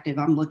perspective,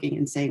 I'm looking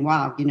and saying,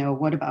 wow,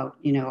 what about,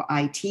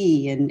 IT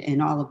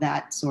and all of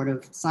that sort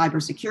of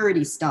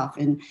cybersecurity stuff.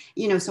 And,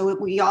 so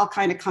we all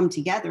kind of come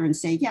together and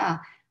say, yeah,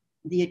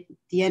 the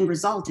end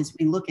result is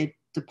we look at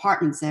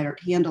departments that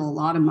handle a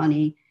lot of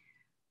money.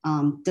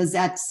 Does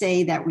that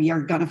say that we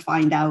are going to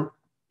find out,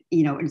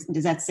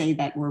 does that say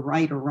that we're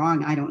right or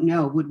wrong? I don't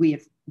know. Would we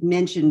have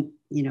mentioned,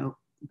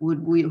 who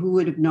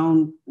would have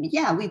known?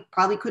 Yeah, we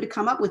probably could have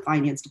come up with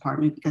finance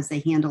department because they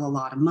handle a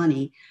lot of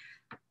money.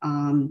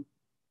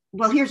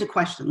 Well, here's a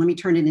question. Let me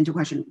turn it into a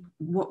question.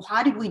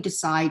 How did we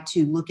decide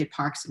to look at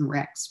Parks and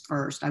Recs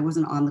first? I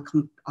wasn't on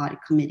the audit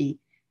committee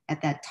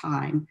at that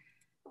time,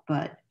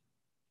 but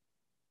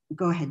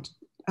go ahead.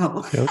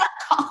 Oh,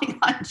 calling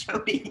on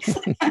Jody.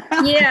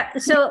 Yeah,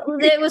 so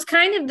it was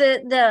kind of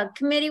the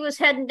committee was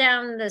heading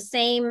down the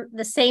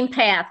same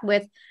path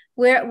with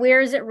where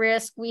is at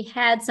risk. We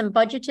had some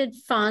budgeted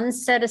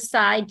funds set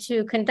aside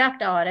to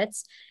conduct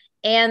audits,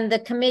 and the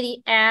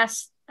committee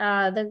asked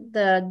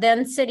the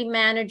then city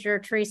manager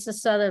Teresa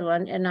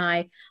Sutherland and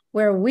I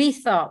where we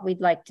thought we'd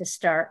like to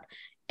start.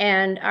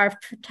 And our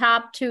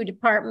top two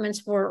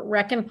departments were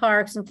Rec and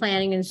Parks and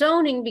Planning and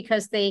Zoning,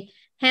 because they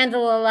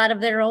handle a lot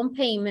of their own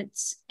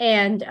payments,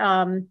 and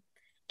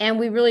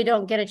we really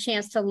don't get a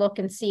chance to look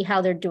and see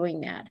how they're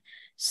doing that.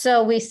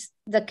 So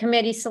the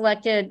committee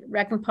selected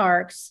Rec and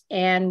Parks,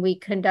 and we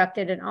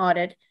conducted an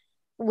audit,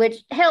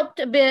 which helped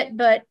a bit,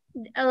 but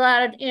in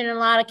a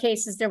lot of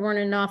cases there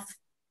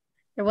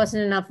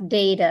wasn't enough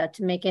data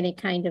to make any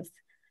kind of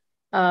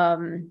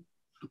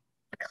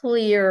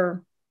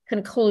clear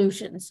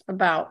conclusions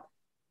about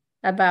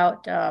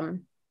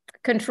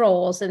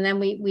controls. And then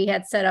we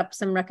had set up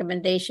some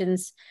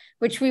recommendations,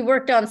 which we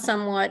worked on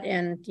somewhat,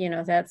 and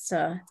that's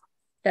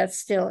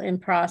still in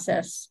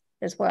process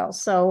as well.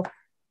 So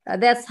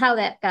that's how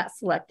that got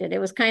selected. It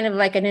was kind of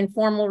like an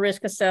informal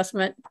risk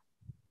assessment,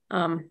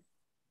 and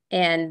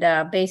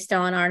based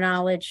on our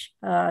knowledge,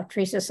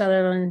 Teresa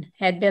Sutherland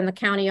had been the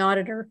county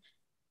auditor,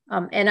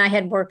 and I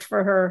had worked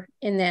for her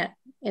in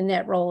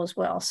that role as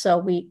well. So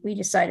we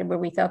decided where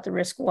we thought the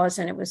risk was,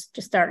 and it was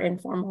just our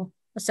informal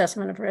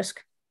assessment of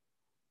risk.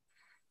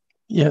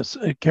 Yes,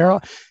 Carol.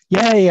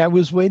 Yay, I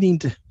was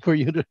waiting for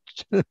you to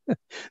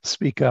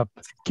speak up.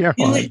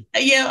 Caroline.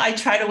 Yeah, I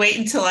try to wait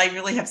until I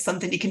really have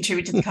something to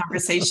contribute to the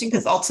conversation,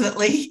 because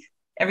ultimately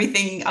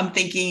everything I'm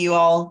thinking you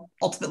all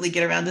ultimately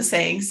get around to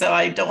saying. So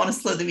I don't want to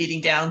slow the meeting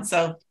down.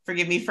 So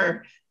forgive me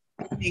for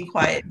being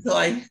quiet until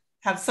I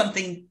have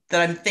something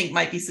that I think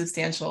might be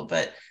substantial.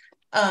 But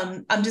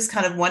I'm just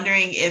kind of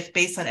wondering if,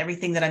 based on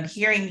everything that I'm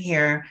hearing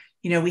here,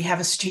 we have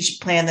a strategic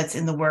plan that's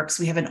in the works.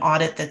 We have an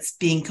audit that's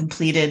being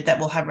completed that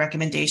will have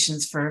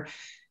recommendations for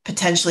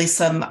potentially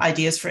some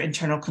ideas for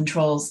internal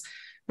controls.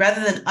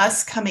 Rather than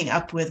us coming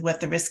up with what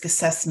the risk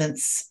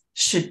assessments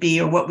should be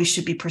or what we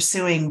should be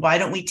pursuing, why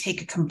don't we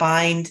take a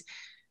combined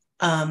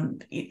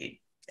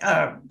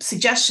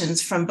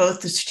suggestions from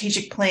both the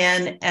strategic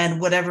plan and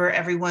whatever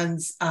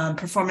everyone's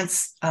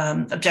performance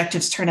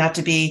objectives turn out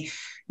to be,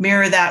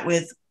 mirror that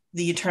with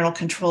the internal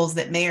controls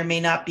that may or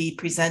may not be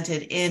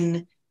presented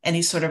in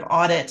any sort of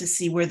audit to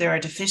see where there are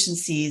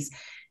deficiencies.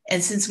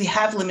 And since we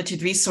have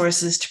limited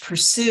resources to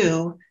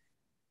pursue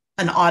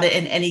an audit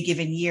in any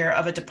given year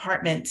of a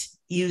department,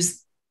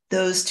 use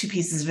those two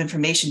pieces of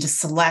information to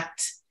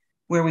select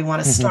where we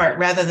want to start,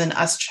 rather than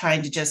us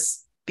trying to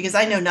just, because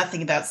I know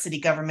nothing about city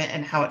government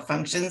and how it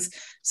functions.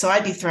 So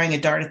I'd be throwing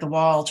a dart at the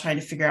wall, trying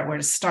to figure out where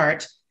to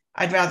start.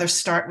 I'd rather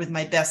start with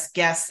my best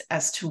guess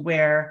as to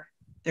where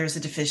there's a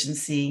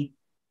deficiency,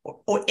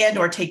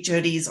 or take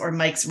Jody's or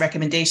Mike's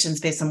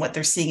recommendations based on what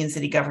they're seeing in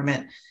city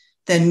government,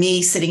 than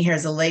me sitting here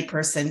as a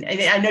layperson. I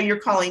mean, I know you're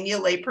calling me a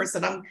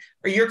layperson,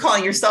 or you're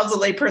calling yourselves a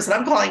layperson.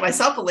 I'm calling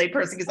myself a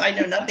layperson because I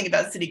know nothing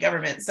about city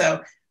government.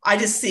 So I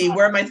just see,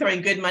 where am I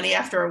throwing good money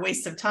after a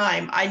waste of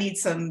time? I need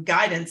some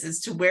guidance as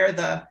to where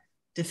the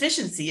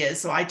deficiency is.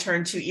 So I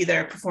turn to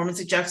either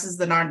performance objectives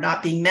that are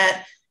not being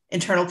met,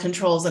 internal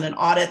controls, and an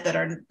audit that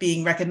are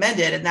being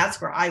recommended. And that's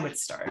where I would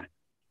start.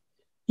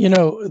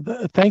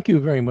 Thank you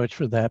very much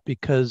for that,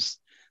 because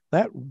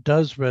that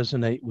does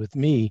resonate with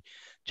me.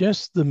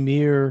 Just the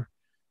mere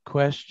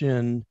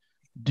question,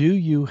 do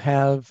you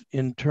have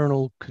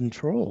internal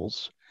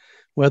controls,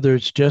 whether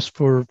it's just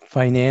for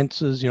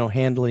finances,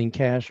 handling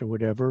cash or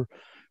whatever,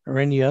 or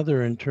any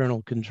other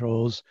internal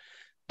controls,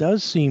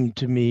 does seem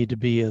to me to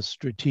be a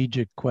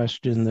strategic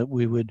question that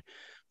we would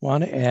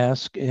want to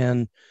ask.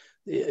 And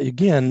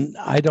again,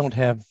 I don't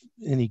have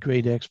any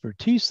great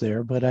expertise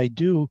there, but I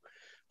do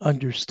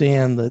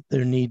understand that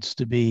there needs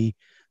to be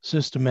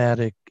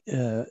systematic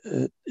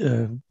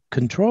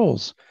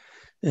controls.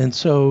 And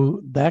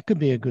so that could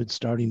be a good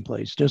starting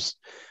place. Just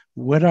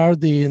what are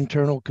the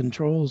internal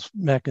controls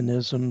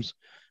mechanisms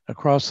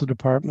across the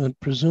department,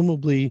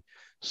 presumably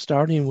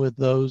starting with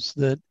those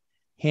that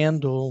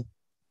handle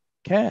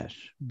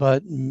cash,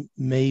 but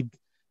may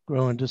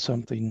grow into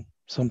something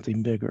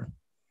bigger.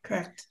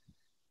 Correct.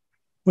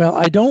 Well,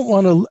 I don't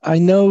want to, I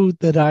know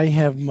that I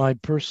have my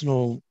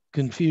personal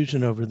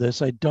confusion over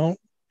this. I don't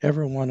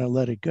ever want to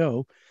let it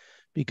go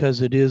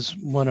because it is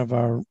one of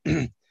our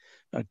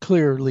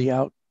clearly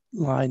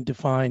outlined,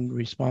 defined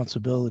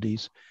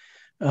responsibilities.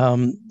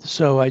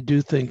 So I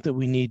do think that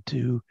we need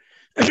to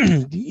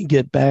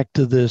get back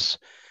to this,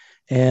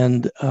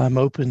 and I'm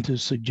open to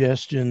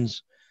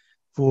suggestions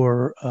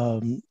for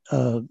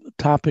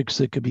topics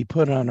that could be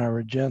put on our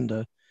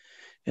agenda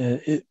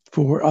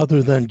for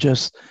other than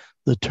just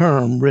the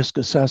term risk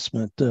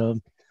assessment, a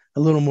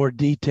little more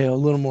detail, a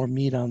little more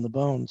meat on the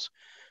bones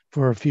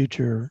for a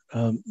future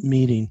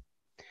meeting.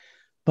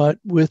 But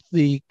with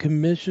the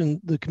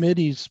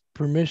committee's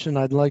permission,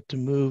 I'd like to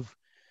move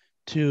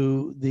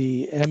to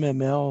the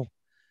MML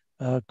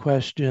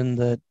question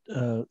that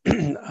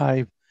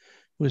I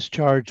was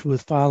charged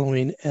with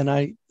following. And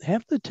I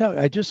have to tell you,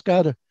 I just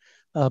got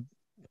an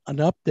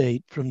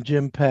update from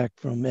Jim Peck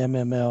from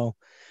MML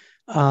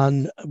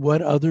on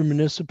what other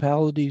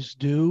municipalities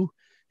do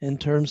in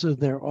terms of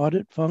their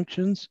audit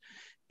functions.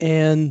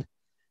 And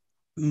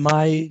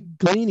my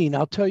gleaning,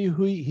 I'll tell you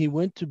who he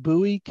went to: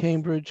 Bowie,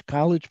 Cambridge,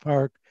 College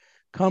Park,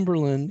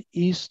 Cumberland,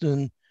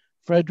 Easton,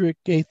 Frederick,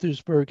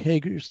 Gaithersburg,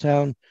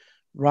 Hagerstown,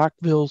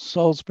 Rockville,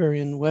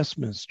 Salisbury, and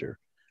Westminster,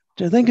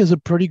 which I think is a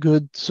pretty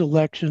good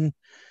selection.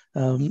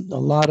 A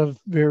lot of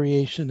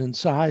variation in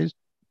size,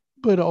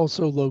 but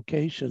also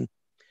location.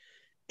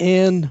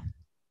 And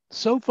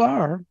so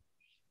far,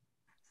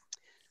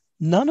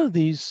 none of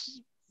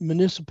these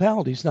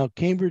municipalities, now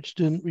Cambridge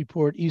didn't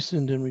report,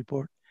 Easton didn't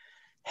report,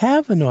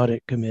 have an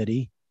audit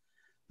committee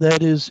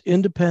that is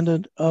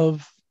independent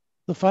of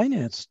the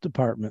finance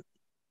department.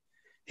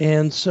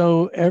 And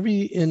so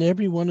in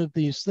every one of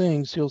these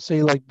things, he'll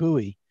say, like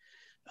Bowie,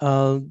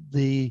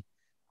 the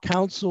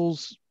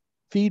council's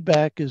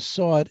feedback is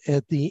sought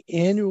at the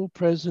annual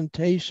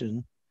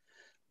presentation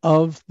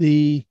of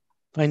the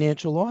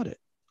financial audit.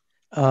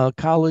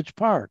 College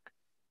Park,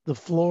 the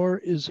floor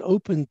is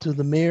open to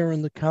the mayor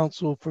and the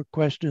council for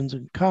questions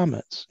and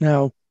comments.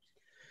 Now,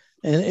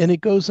 and it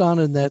goes on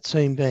in that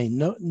same vein.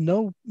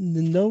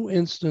 No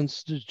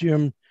instance does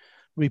Jim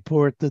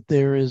report that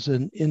there is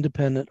an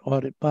independent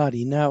audit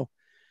body. Now,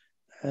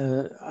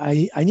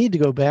 I need to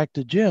go back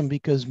to Jim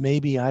because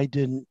maybe I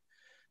didn't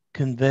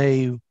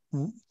convey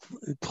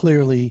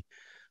clearly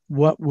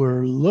what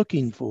we're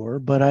looking for,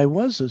 but I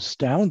was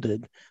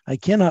astounded. I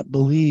cannot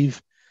believe,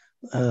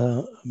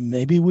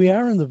 maybe we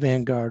are in the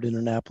vanguard in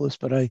Annapolis,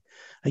 but I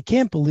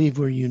can't believe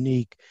we're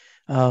unique.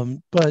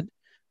 But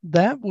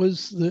that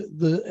was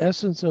the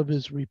essence of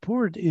his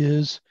report,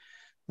 is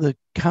the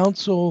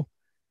council,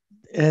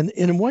 and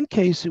in one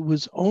case, it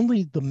was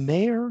only the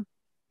mayor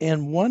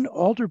and one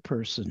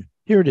alderperson.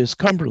 Here it is,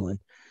 Cumberland.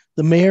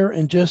 The mayor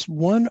and just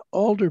one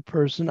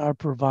alderperson are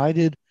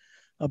provided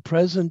a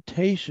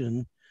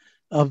presentation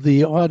of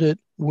the audit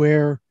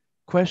where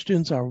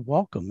questions are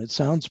welcome. It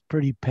sounds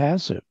pretty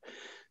passive.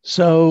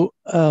 So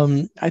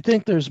I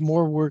think there's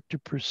more work to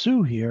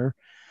pursue here,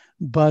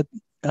 but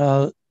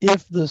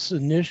if this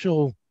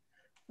initial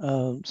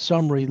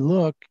summary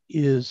look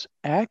is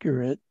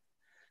accurate,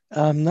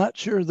 I'm not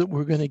sure that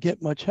we're going to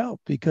get much help,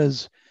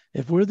 because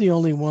if we're the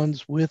only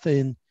ones with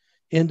an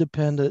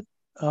independent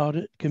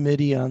audit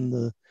committee on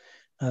the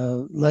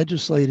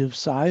legislative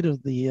side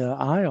of the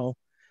aisle,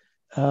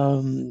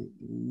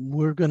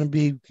 we're going to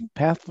be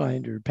path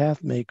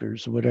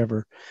makers, or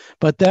whatever.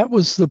 But that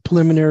was the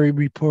preliminary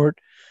report.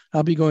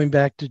 I'll be going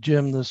back to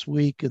Jim this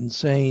week and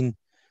saying,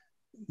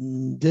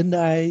 did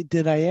I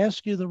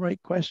ask you the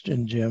right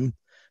question, Jim?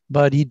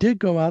 But he did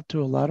go out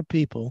to a lot of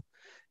people,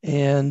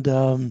 and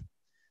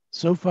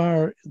so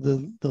far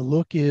the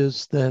look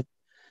is that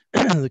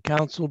the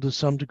council, to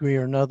some degree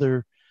or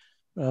another,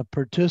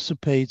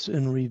 participates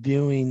in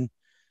reviewing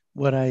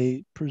what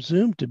I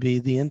presume to be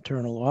the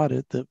internal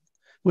audit,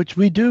 which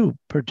we do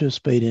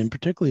participate in,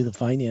 particularly the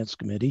finance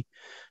committee.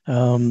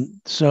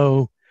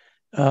 So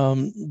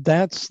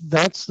that's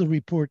the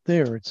report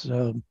there. It's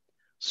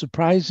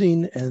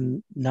surprising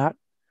and not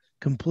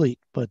complete,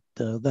 but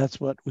that's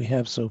what we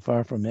have so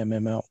far from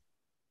MML.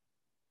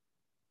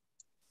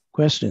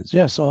 Questions?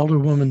 Yes,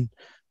 Alderwoman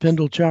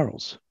Pendle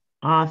Charles.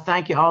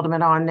 Thank you,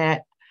 Alderman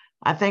Arnett.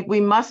 I think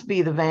we must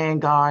be the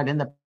vanguard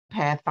and the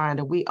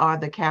pathfinder. We are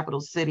the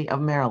capital city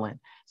of Maryland.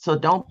 So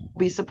don't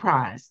be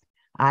surprised.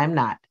 I'm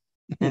not.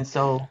 And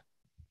so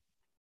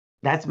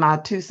that's my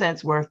 2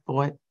 cents worth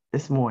for it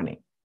this morning.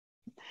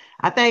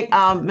 I think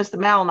Mr.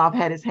 Malinoff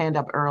had his hand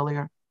up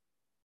earlier.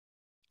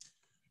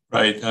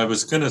 Right. I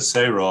was going to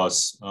say,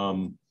 Ross,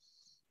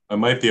 I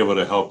might be able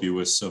to help you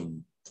with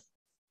some.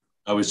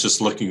 I was just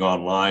looking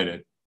online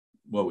at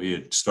what we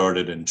had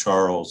started in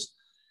Charles,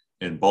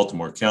 and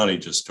Baltimore County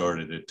just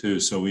started it too.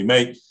 So you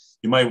might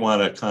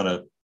want to kind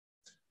of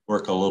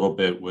work a little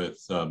bit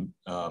with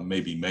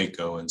maybe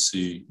Mako and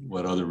see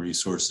what other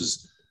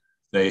resources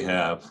they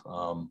have,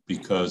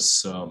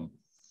 because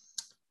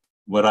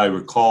what I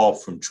recall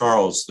from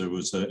Charles, there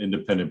was an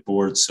independent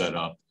board set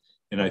up,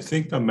 and I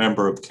think a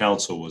member of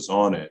council was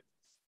on it,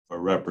 a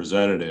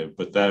representative,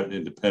 but that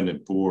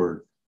independent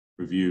board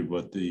reviewed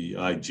what the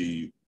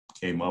IG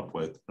came up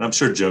with. And I'm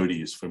sure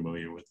Jody is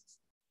familiar with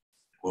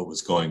what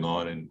was going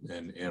on in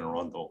Anne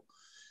Arundel.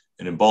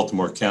 And in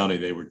Baltimore County,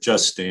 they were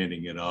just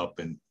standing it up.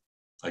 And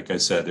like I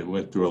said, it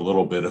went through a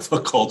little bit of a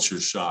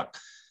culture shock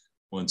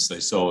once they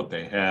saw what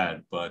they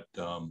had. But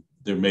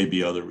there may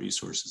be other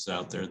resources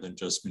out there than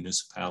just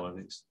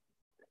municipalities.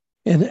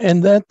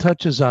 And that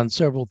touches on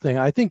several things.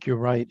 I think you're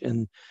right.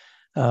 And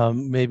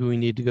maybe we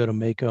need to go to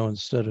Mako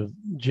instead of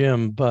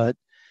Jim. But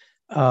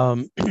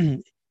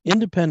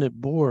independent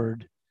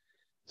board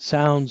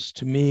sounds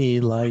to me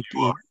like,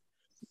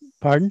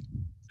 pardon?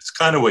 It's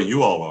kind of what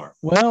you all are.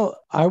 Well,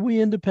 are we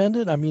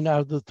independent? I mean,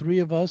 are the three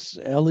of us,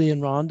 Ellie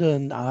and Rhonda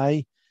and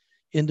I,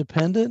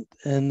 independent?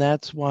 And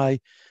that's why,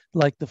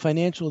 like the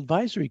Financial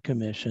Advisory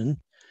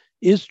Commission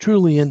is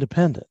truly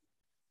independent.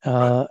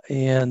 Right.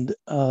 And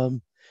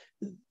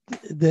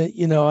that,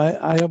 you know,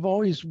 I have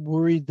always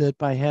worried that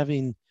by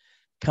having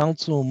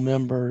council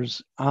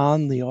members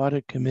on the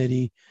audit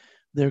committee,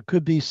 there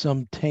could be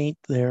some taint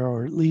there,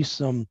 or at least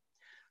some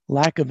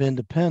lack of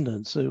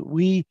independence.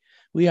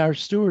 We are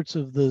stewards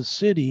of the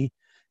city,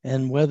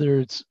 and whether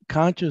it's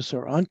conscious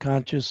or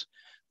unconscious,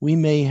 we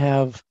may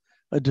have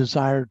a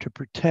desire to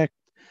protect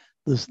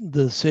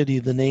the city,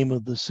 the name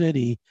of the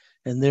city,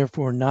 and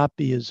therefore not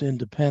be as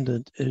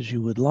independent as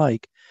you would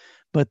like.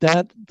 But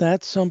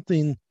that's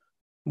something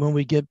when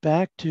we get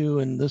back to,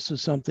 and this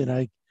is something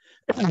I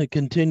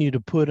continue to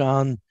put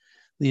on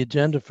the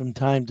agenda from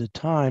time to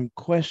time,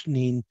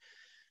 questioning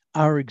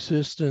our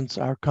existence,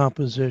 our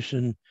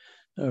composition,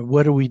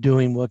 what are we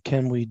doing, what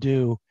can we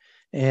do?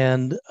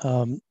 And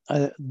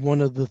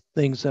one of the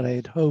things that I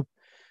had hoped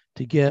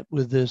to get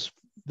with this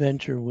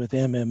venture with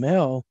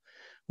MML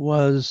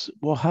was,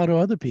 well, how do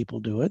other people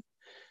do it?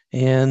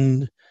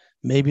 And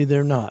maybe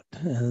they're not.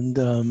 And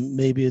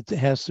maybe it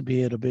has to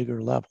be at a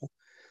bigger level.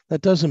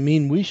 That doesn't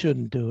mean we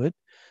shouldn't do it,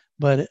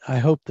 but I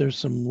hope there's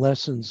some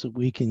lessons that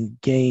we can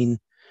gain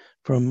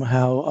from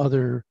how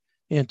other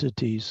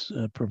entities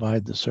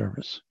provide the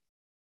service.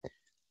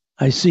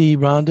 I see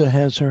Rhonda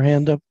has her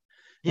hand up.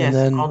 Yes, and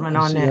then Alderman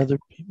I see Arnett. other,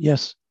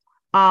 yes.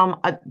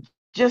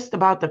 Just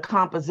about the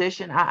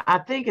composition, I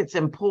think it's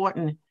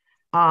important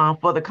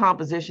for the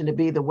composition to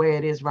be the way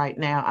it is right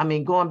now. I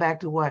mean, going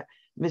back to what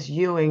Ms.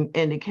 Ewing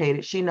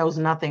indicated, she knows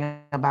nothing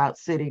about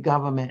city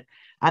government.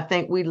 I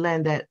think we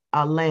lend that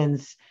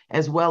lens,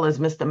 as well as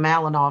Mr.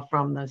 Malinoff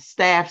from the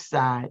staff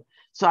side.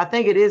 So I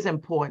think it is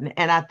important.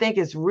 And I think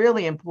it's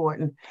really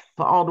important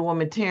for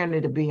Alderwoman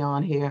Tierney to be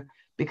on here,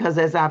 because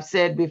as I've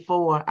said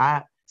before,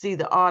 I see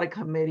the Audit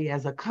Committee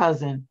as a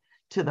cousin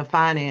to the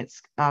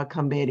Finance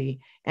Committee.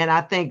 And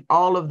I think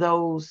all of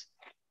those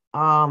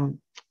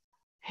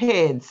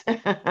heads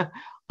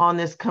on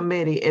this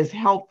committee is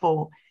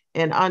helpful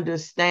in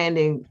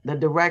understanding the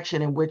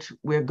direction in which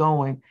we're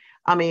going.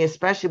 I mean,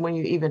 especially when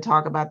you even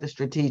talk about the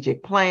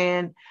strategic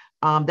plan,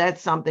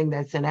 that's something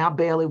that's in our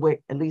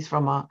bailiwick, at least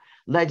from a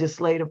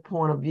legislative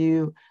point of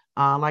view.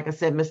 Like I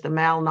said, Mr.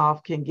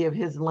 Malinoff can give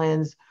his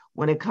lens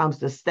when it comes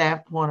to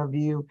staff point of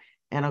view.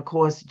 And of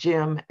course,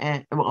 Jim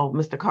and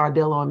Mr.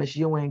 Cardillo and Ms.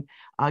 Ewing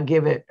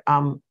give it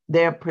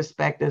their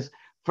perspectives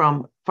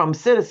from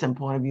citizen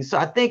point of view. So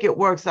I think it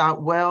works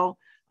out well.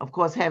 Of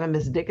course, having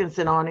Ms.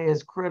 Dickinson on here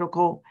is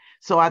critical.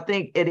 So I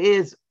think it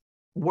is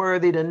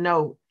worthy to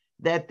note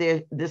that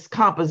this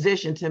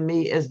composition to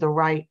me is the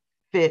right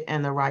fit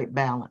and the right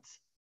balance.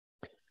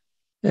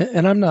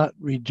 And I'm not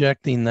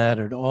rejecting that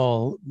at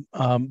all,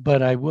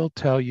 but I will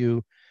tell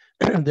you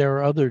there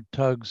are other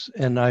tugs,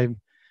 and I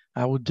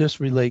will just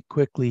relate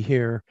quickly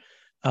here.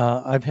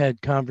 I've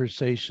had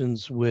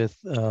conversations with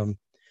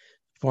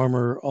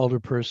former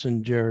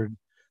Alderperson Jared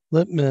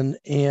Lippman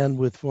and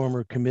with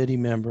former committee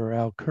member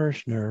Al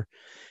Kirshner,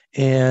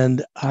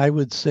 and I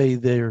would say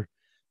they're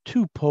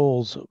two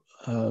poles,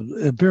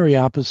 very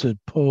opposite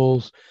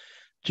poles.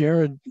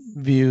 Jared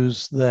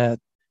views that,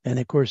 and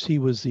of course he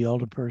was the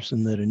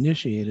alderperson that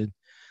initiated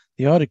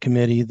the audit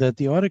committee, that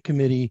the audit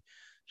committee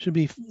should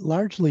be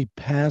largely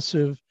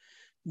passive,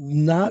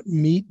 not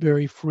meet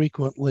very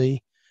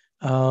frequently,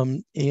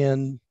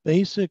 and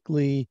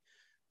basically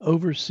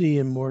oversee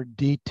in more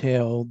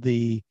detail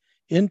the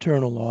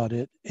internal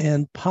audit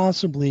and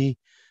possibly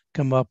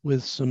come up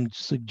with some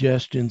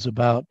suggestions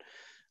about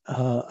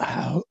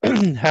how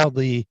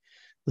the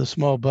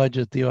small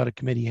budget the audit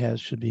committee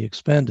has should be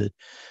expended.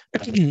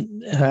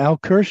 Al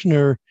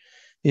Kirshner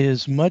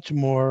is much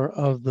more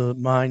of the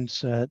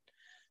mindset,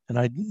 and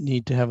I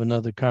need to have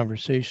another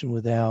conversation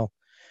with Al,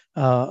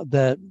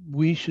 that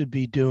we should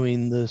be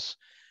doing this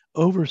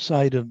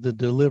oversight of the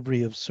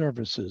delivery of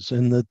services,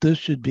 and that this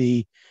should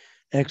be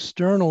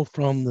external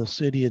from the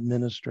city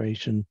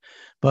administration,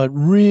 but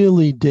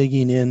really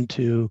digging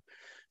into,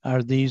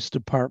 are these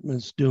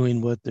departments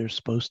doing what they're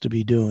supposed to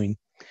be doing?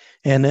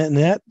 And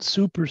that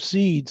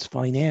supersedes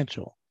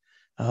financial.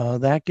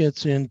 That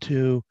gets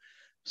into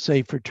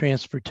say for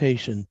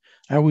transportation,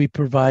 are we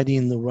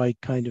providing the right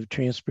kind of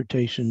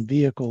transportation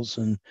vehicles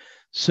and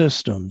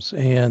systems?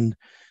 And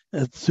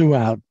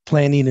throughout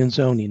planning and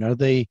zoning, are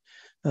they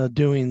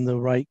doing the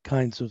right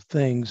kinds of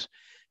things?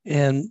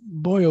 And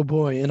boy, oh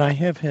boy, and I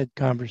have had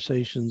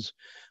conversations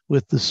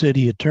with the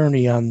city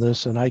attorney on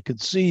this, and I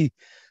could see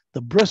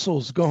the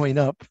bristles going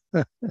up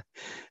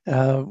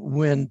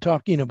when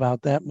talking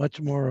about that.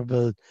 Much more of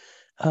a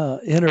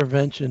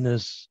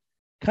interventionist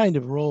kind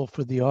of role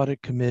for the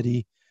audit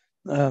committee.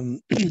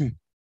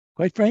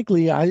 Quite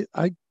frankly, I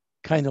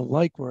kind of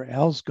like where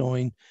Al's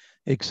going,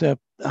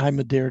 except I'm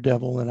a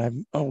daredevil and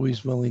I'm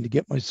always willing to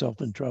get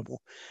myself in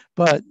trouble.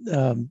 But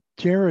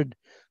Jared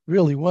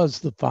really was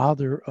the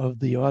father of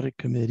the audit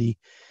committee,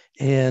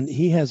 and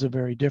he has a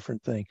very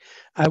different thing.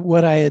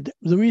 The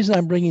reason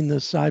I'm bringing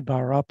this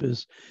sidebar up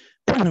is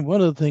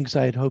one of the things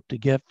I had hoped to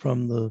get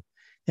from the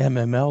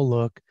MML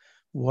look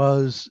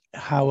was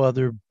how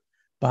other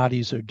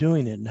bodies are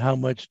doing it and how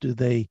much do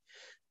they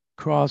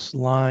cross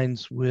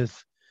lines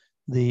with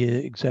the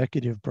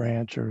executive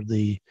branch or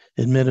the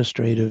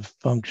administrative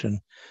function.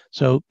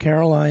 So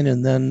Caroline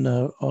and then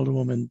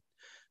Alderwoman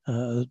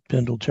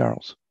Pendle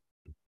Charles.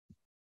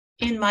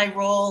 In my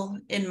role,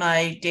 in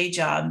my day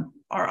job,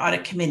 our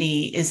audit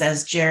committee is,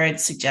 as Jared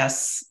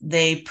suggests,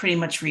 they pretty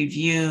much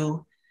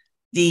review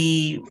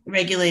the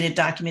regulated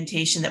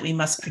documentation that we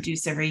must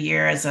produce every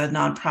year as a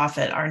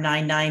nonprofit, our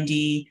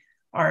 990,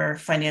 our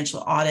financial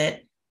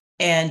audit,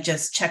 and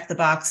just check the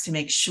box to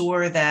make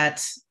sure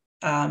that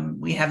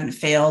we haven't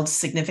failed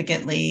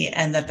significantly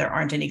and that there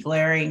aren't any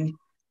glaring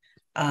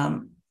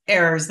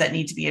errors that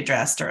need to be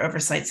addressed or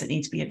oversights that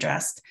need to be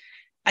addressed.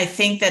 I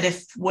think that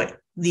if what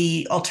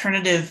the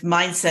alternative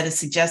mindset is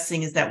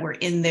suggesting is that we're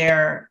in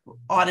there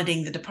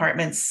auditing the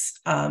departments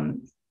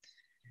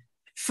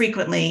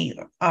frequently,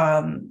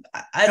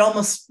 it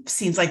almost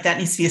seems like that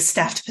needs to be a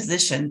staffed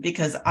position,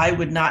 because I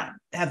would not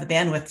have the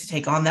bandwidth to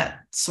take on that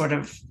sort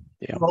of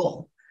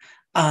role.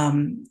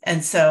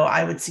 And so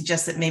I would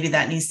suggest that maybe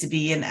that needs to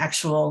be an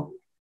actual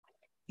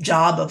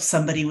job of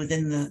somebody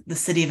within the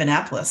city of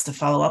Annapolis to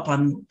follow up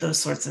on those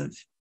sorts of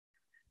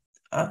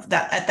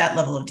that at that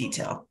level of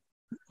detail.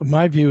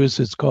 My view is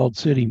it's called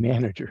city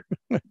manager.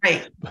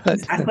 Right.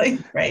 Exactly.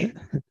 Right.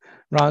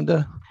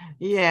 Rhonda?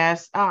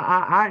 Yes,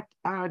 I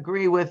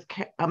agree with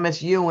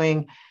Ms.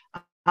 Ewing.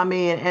 I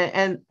mean,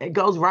 and it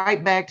goes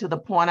right back to the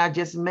point I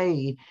just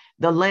made,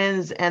 the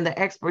lens and the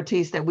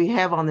expertise that we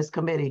have on this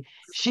committee.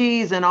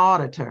 She's an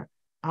auditor.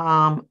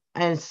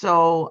 And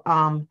so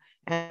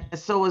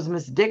is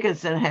Ms.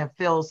 Dickinson, have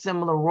filled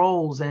similar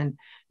roles, and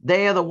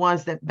they are the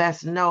ones that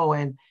best know.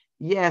 And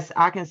yes,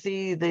 I can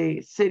see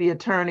the city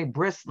attorney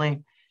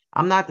bristling.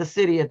 I'm not the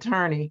city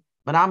attorney,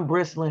 but I'm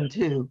bristling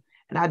too.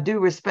 And I do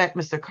respect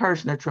Mr.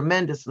 Kirshner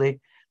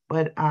tremendously,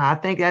 but I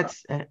think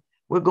that's,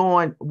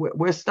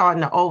 we're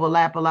starting to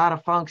overlap a lot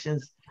of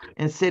functions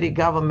in city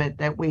government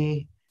that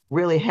we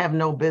really have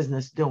no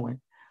business doing.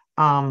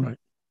 Right.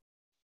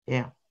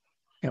 Yeah.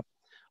 Yep.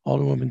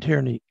 Alderwoman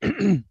Tierney.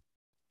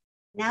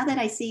 Now that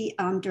I see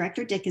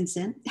Director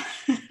Dickinson,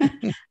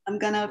 I'm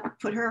gonna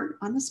put her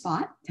on the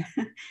spot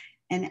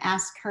and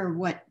ask her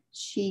what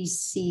she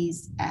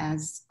sees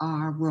as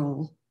our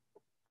role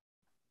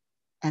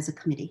as a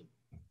committee.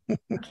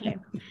 Okay.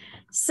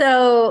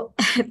 So,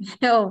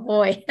 oh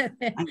boy.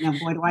 I know,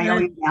 boy, do I owe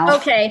you now.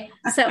 Okay.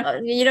 So,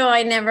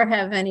 I never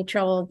have any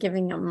trouble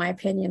giving up my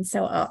opinion.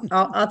 So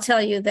I'll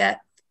tell you that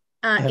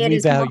it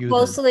is more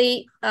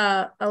closely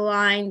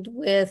aligned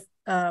with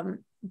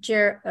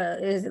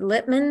is it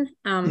Littman?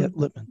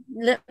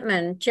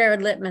 Littman.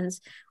 Jared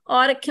Littman's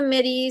audit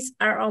committees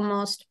are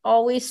almost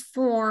always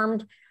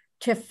formed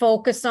to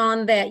focus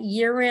on that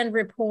year-end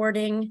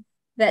reporting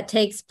that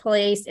takes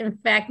place. In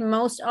fact,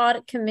 most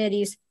audit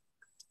committees,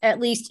 at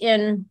least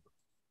in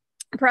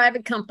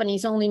private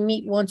companies, only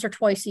meet once or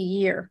twice a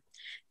year.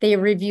 They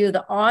review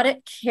the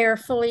audit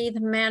carefully, the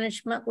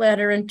management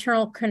letter,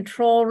 internal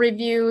control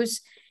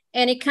reviews,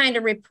 any kind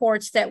of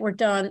reports that were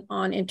done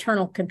on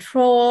internal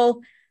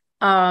control.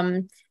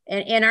 And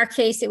in our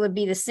case, it would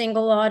be the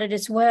single audit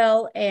as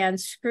well, and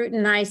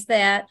scrutinize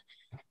that.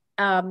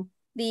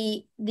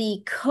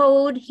 The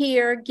code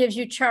here gives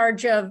you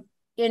charge of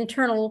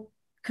internal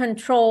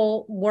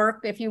control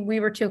work. If we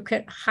were to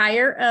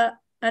hire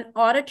an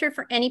auditor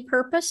for any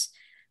purpose,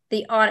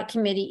 the audit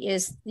committee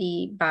is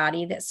the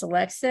body that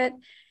selects it.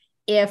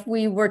 If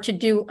we were to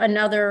do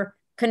another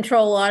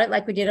control audit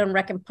like we did on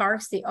Rec and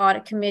Parks, the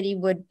audit committee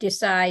would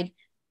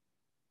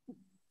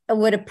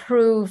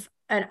approve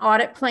an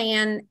audit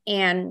plan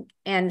and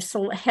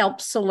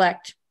help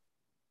select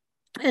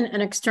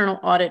an external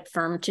audit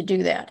firm to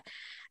do that.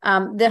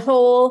 The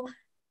whole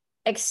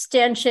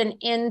extension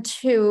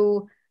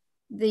into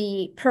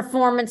the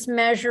performance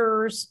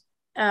measures,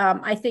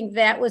 I think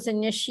that was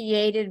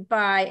initiated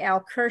by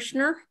Al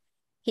Kirshner.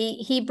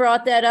 He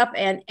brought that up,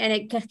 and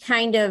it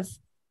kind of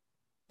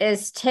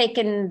is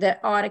taken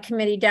the audit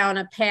committee down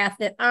a path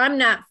that I'm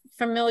not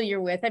familiar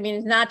with. I mean,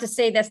 it's not to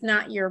say that's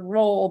not your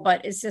role,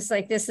 but it's just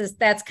like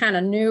that's kind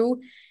of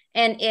new,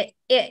 and it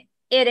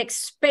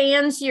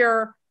expands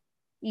your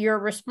your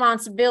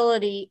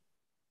responsibility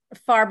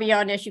far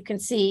beyond, as you can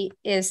see,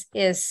 is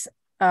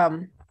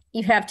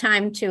you have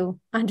time to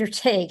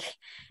undertake.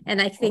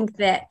 And I think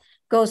that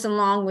goes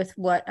along with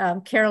what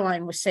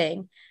Caroline was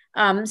saying.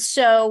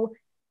 So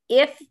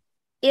if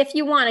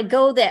you want to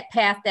go that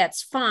path,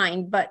 that's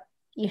fine, but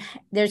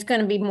there's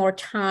going to be more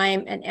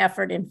time and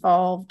effort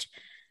involved.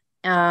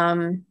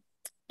 And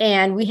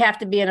we have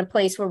to be in a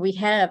place where we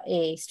have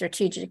a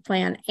strategic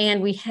plan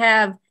and we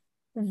have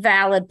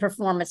valid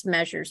performance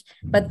measures.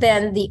 But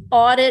then the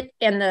audit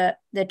and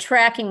the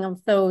tracking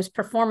of those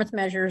performance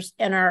measures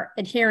and our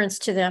adherence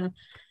to them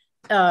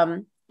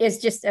is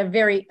just a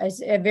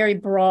very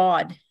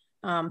broad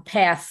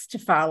path to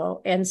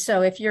follow. And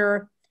so if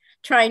you're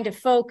trying to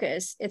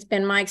focus, it's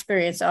been my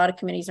experience, audit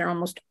committees are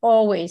almost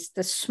always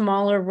the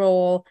smaller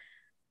role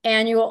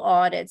annual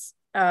audits.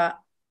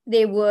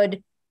 They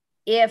would,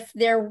 if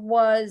there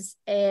was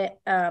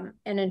an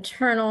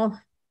internal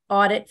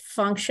audit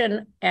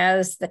function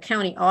as the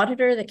county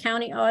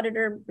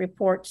auditor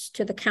reports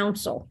to the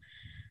council.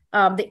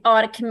 The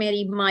audit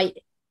committee might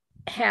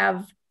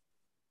have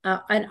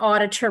an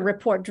auditor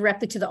report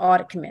directly to the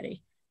audit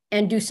committee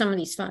and do some of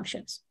these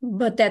functions,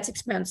 but that's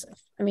expensive.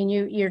 I mean,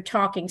 you're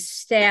talking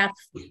staff,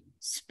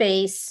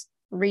 space,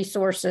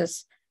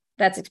 resources,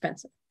 that's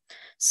expensive.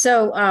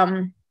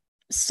 So,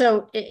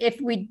 so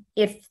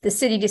if the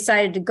city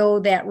decided to go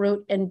that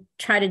route and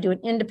try to do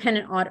an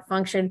independent audit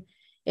function,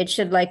 it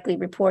should likely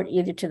report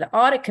either to the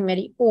audit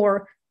committee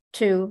or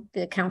to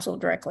the council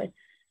directly.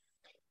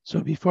 So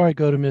before I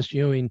go to Ms.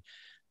 Ewing,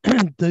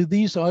 do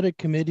these audit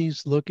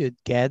committees look at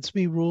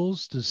Gadsby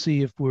rules to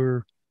see if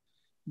we're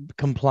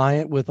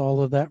compliant with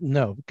all of that?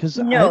 No, because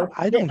no,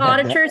 I don't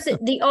have that.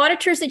 The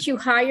auditors that you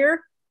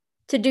hire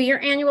to do your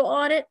annual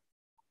audit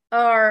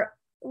are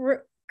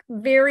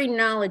very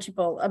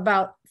knowledgeable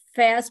about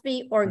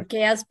FASB or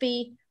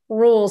GASB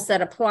rules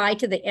that apply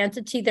to the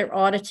entity they're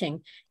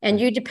auditing, and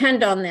you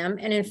depend on them.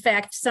 And in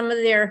fact, some of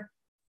their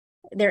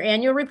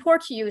annual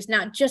report to you is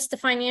not just the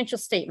financial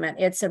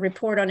statement. It's a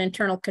report on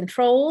internal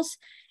controls.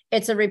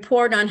 It's a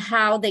report on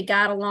how they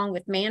got along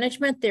with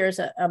management. There's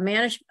a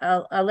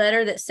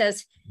letter that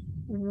says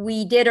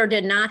we did or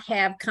did not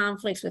have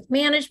conflicts with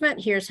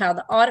management. Here's how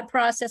the audit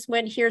process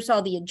went. Here's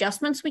all the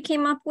adjustments we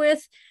came up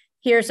with.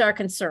 Here's our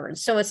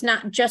concerns. So it's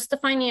not just the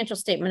financial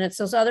statement. It's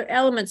those other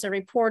elements are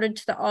reported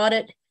to the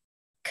audit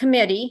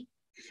committee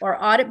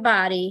or audit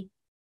body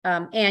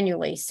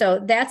annually. So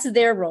that's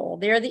their role.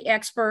 They're the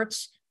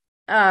experts.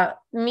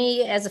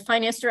 Me as a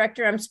finance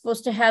director, I'm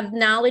supposed to have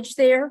knowledge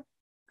there,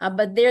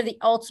 but they're the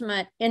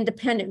ultimate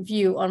independent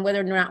view on whether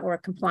or not we're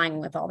complying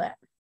with all that.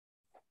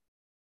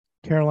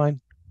 Caroline?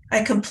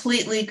 I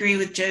completely agree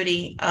with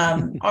Jody.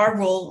 Our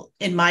role,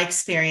 in my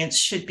experience,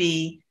 should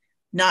be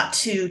not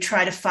to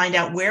try to find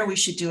out where we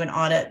should do an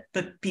audit,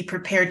 but be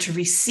prepared to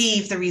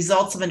receive the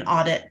results of an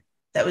audit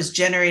that was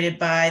generated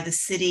by the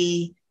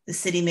city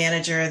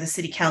manager, the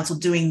city council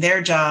doing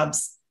their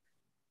jobs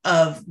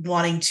of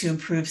wanting to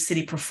improve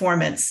city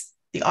performance.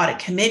 The audit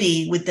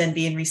committee would then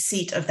be in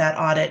receipt of that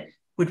audit,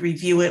 would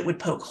review it, would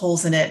poke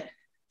holes in it,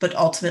 but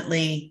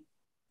ultimately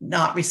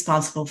not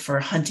responsible for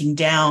hunting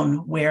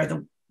down where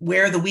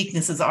the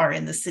weaknesses are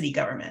in the city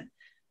government.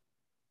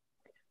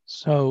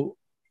 So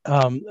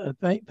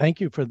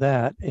thank you for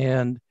that.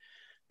 And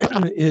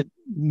it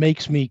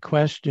makes me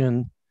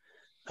question,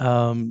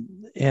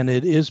 and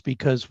it is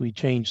because we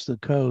changed the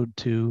code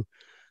to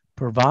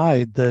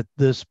provide that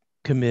this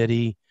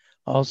committee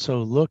also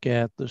look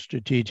at the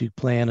strategic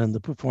plan and the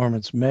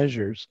performance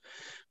measures.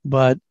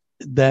 But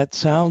that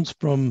sounds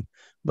from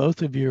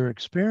both of your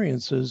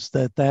experiences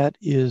that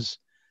is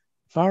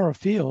far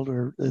afield,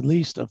 or at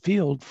least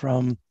afield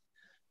from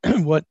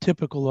what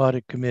typical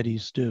audit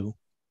committees do.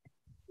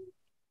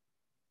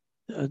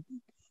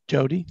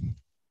 Jody?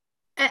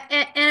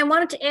 And I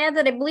wanted to add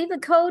that I believe the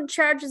code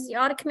charges the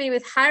audit committee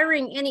with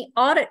hiring any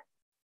audit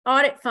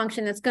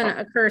function that's going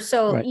to occur.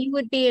 So right. You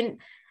would be in,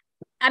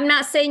 I'm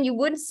not saying you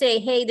would say,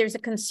 hey, there's a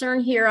concern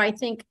here. I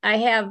think I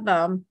have,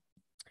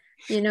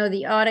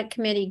 the audit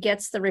committee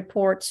gets the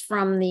reports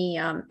from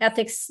the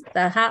ethics,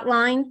 the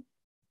hotline.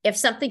 If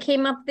something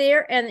came up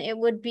there, and it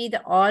would be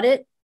the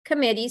audit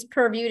committee's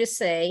purview to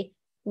say,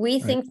 we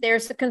think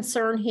there's a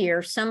concern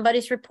here.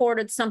 Somebody's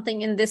reported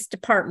something in this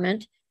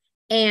department,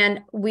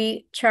 and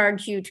we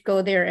charge you to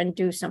go there and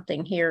do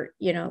something here,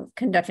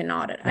 conduct an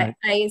audit. Right.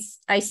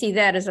 I see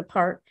that as a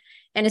part,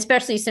 and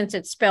especially since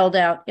it's spelled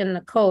out in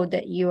the code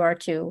that you are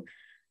to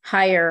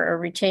hire or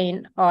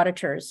retain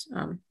auditors.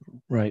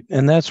 Right,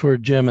 and that's where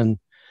Jim and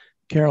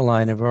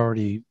Caroline have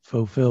already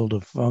fulfilled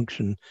a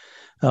function.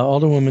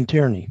 Alderwoman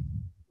Tierney.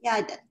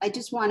 Yeah, I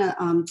just want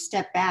to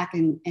step back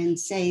and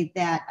say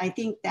that I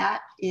think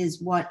that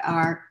is what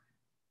our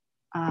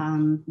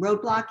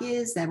roadblock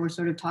is, that we're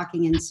sort of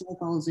talking in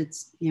circles.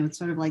 It's, it's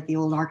sort of like the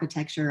old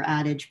architecture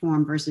adage,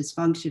 form versus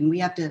function. We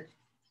have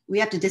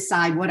to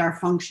decide what our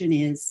function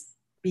is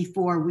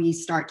before we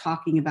start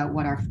talking about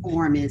what our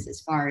form is,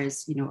 as far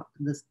as,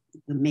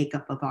 the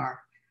makeup of our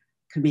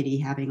committee,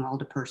 having all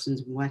the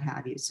persons and what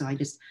have you. So I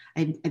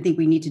think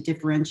we need to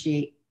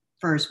differentiate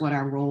first what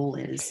our role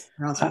is.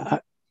 Or else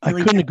I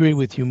couldn't agree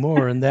with you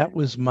more. And that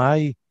was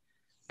my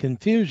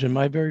confusion.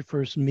 My very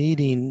first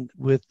meeting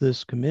with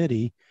this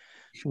committee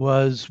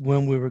was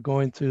when we were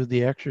going through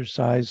the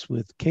exercise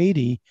with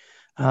Katie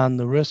on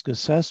the risk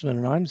assessment.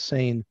 And I'm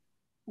saying,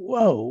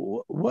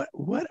 whoa,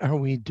 what are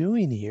we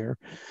doing here?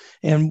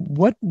 And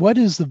what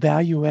is the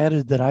value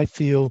added that I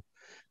feel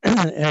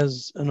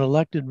as an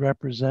elected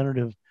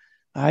representative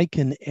I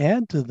can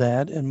add to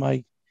that? And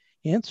my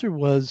answer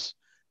was,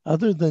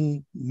 other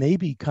than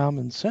maybe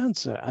common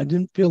sense, I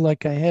didn't feel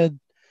like I had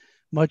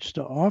much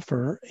to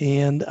offer.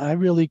 And I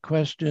really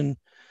question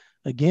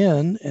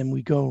again, and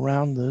we go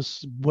around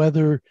this,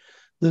 whether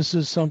this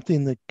is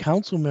something that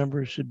council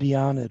members should be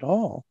on at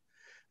all.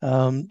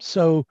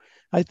 So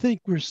I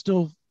think we're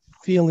still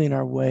feeling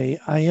our way.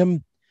 I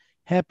am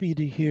happy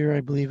to hear,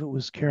 I believe it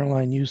was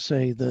Caroline, you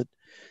say that,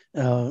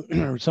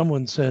 or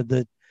someone said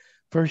that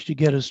first you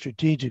get a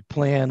strategic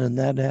plan and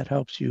that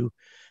helps you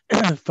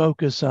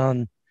focus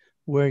on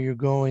where you're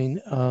going.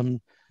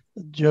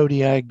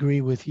 Jody, I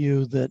agree with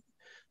you that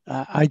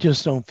I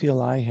just don't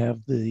feel I have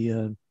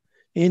the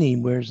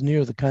anywhere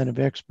near the kind of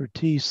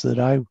expertise that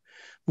I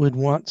would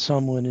want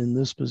someone in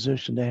this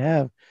position to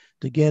have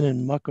to get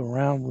and muck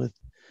around with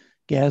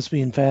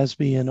GASB and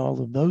FASB and all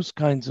of those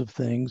kinds of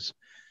things.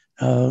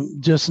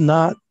 Just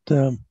not,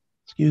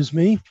 excuse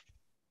me,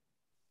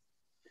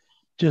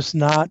 just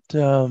not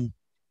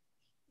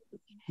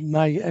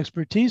my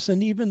expertise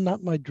and even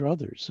not my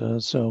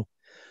druthers. So,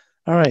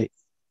 all right.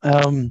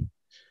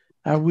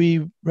 Are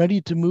we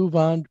ready to move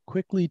on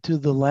quickly to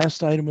the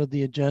last item of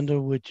the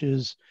agenda, which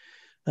is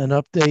an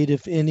update,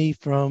 if any,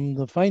 from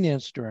the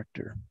finance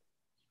director?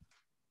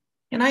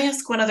 Can I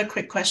ask one other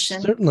quick question?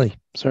 Certainly.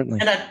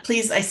 And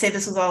please, I say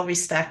this with all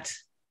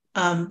respect,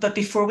 but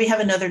before we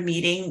have another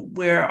meeting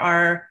where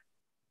our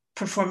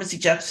performance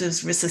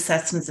objectives, risk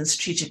assessments, and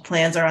strategic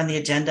plans are on the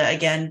agenda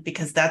again,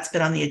 because that's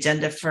been on the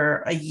agenda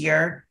for a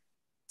year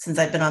since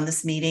I've been on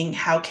this meeting,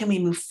 how can we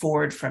move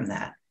forward from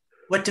that?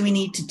 What do we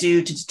need to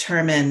do to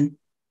determine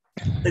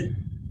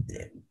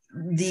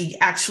the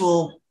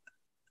actual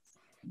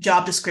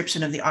job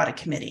description of the audit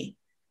committee?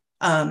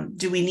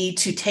 Do we need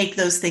to take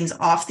those things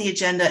off the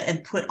agenda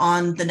and put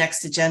on the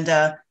next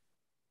agenda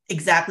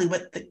exactly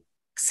what the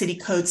city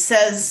code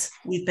says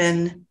we've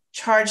been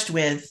charged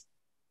with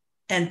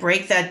and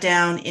break that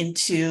down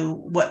into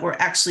what we're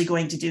actually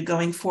going to do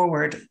going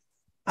forward?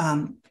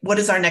 What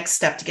is our next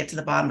step to get to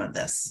the bottom of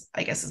this,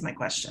 I guess is my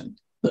question.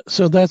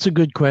 So that's a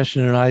good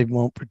question, and I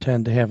won't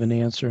pretend to have an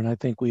answer, and I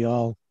think we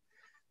all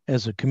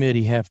as a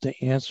committee have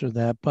to answer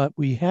that, but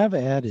we have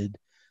added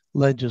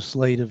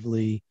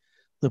legislatively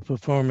the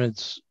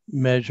performance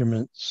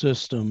measurement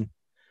system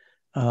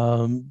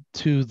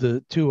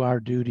to our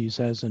duties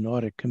as an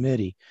audit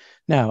committee.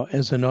 Now,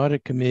 as an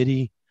audit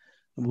committee,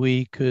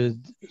 we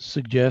could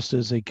suggest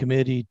as a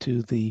committee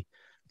to the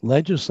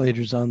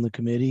legislators on the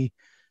committee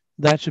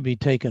that should be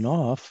taken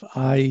off.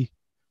 I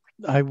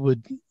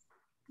would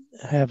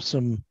have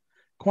some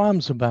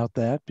qualms about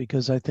that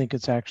because I think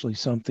it's actually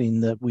something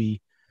that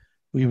we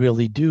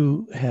really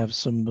do have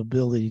some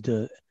ability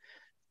to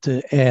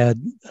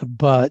add,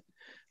 but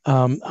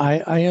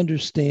I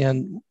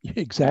understand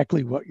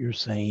exactly what you're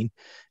saying,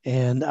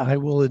 and I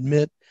will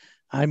admit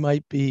I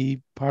might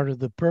be part of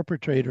the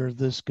perpetrator of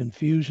this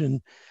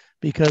confusion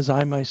because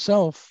I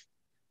myself,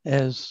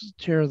 as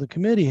chair of the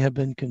committee, have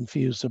been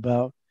confused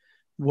about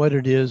what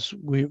it is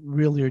we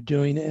really are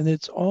doing, and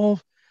it's all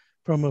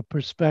from a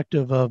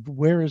perspective of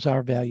where is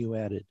our value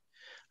added?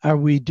 Are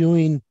we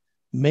doing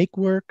make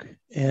work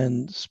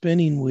and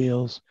spinning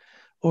wheels,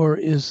 or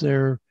is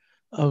there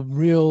a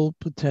real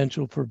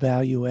potential for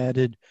value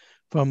added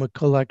from a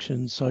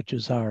collection such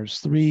as ours?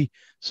 3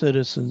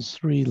 citizens,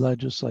 3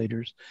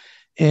 legislators.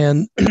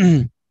 And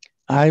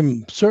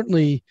I'm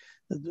certainly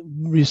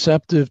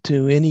receptive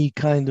to any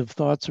kind of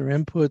thoughts or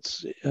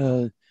inputs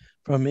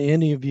from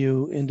any of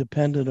you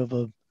independent of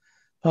a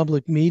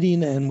public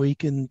meeting, and we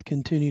can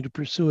continue to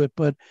pursue it.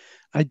 But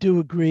I do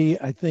agree,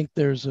 I think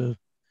there's a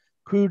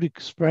crude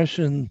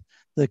expression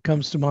that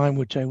comes to mind,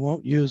 which I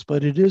won't use,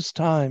 but it is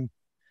time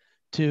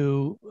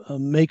to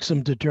make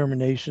some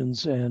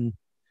determinations and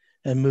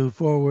move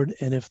forward.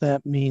 And if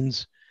that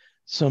means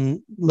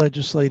some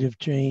legislative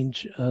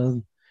change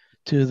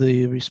to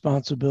the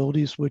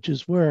responsibilities, which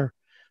is where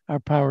our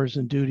powers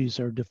and duties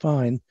are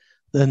defined,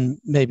 then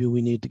maybe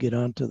we need to get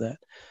onto that.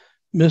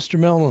 Mr.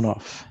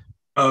 Melanoff.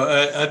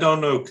 I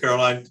don't know,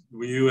 Caroline,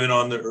 were you in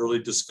on the early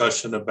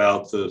discussion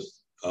about the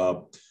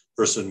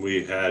person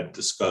we had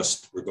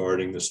discussed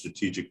regarding the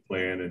strategic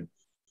plan and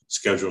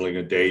scheduling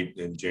a date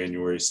in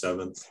January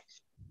 7th?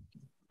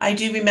 I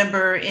do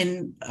remember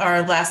in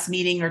our last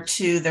meeting or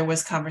two, there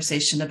was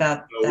conversation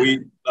about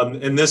that.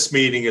 In this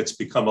meeting, it's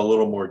become a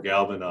little more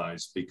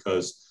galvanized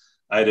because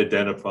I'd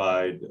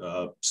identified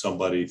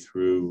somebody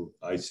through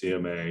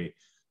ICMA.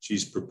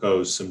 She's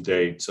proposed some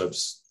dates. I've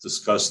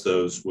discussed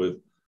those with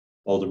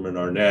Alderman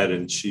Arnett,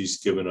 and she's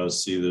given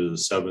us either the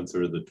 7th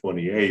or the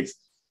 28th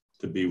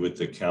to be with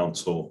the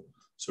council.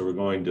 So we're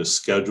going to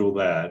schedule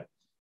that.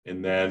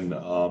 And then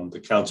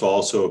the council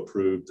also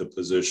approved the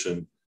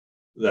position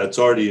that's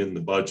already in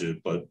the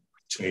budget, but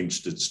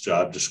changed its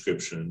job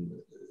description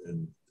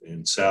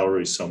and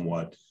salary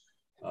somewhat,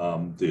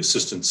 the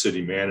assistant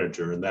city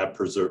manager. And that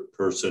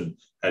person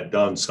had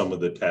done some of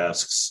the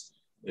tasks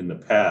in the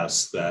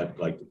past, that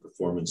like the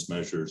performance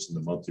measures and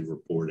the monthly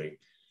reporting.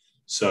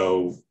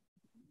 So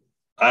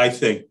I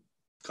think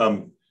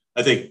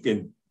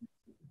in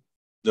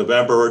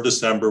November or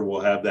December,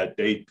 we'll have that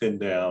date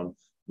pinned down.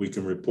 We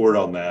can report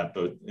on that,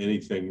 but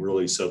anything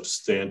really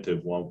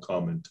substantive won't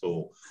come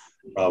until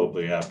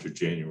probably after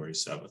January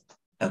 7th.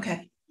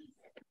 Okay.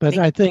 But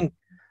I think,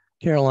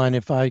 Caroline,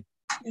 if I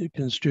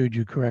construed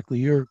you correctly,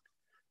 your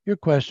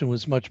question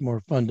was much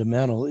more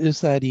fundamental. Is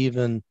that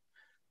even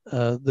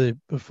the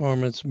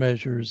performance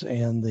measures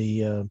and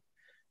the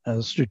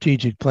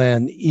strategic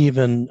plan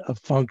even a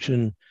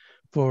function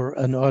for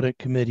an audit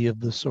committee of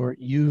the sort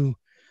you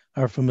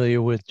are familiar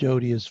with,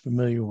 Jody is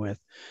familiar with?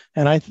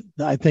 And I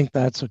think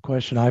that's a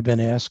question I've been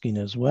asking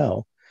as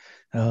well.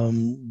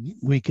 Having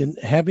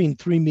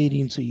 3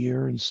 meetings a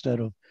year instead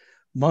of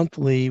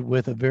monthly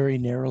with a very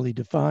narrowly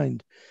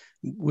defined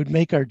would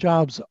make our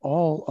jobs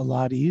all a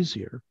lot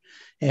easier.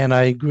 And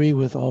I agree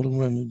with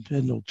Alderwoman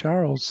Pendle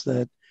Charles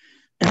that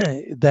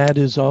that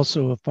is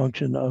also a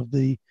function of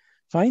the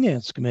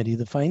Finance Committee.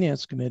 The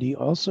Finance Committee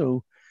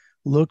also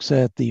looks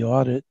at the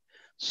audit.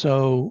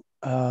 So,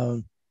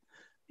 I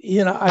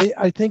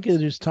think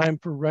it is time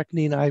for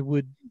reckoning. I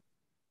would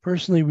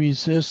personally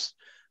resist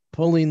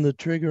pulling the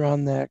trigger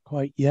on that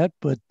quite yet,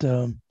 but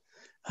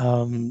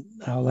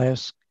I'll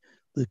ask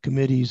the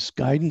committee's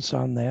guidance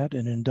on that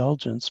and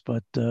indulgence.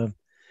 But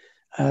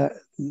I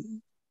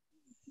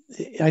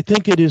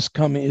think it is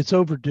coming. It's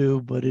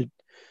overdue, but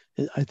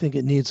I think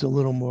it needs a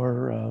little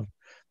more.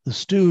 The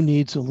stew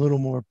needs a little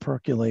more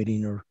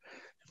percolating, or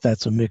if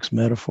that's a mixed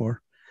metaphor,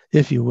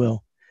 if you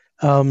will.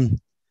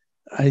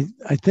 I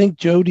think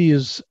Jody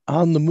is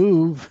on the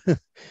move.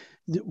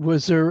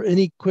 Was there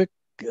any quick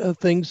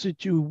things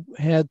that you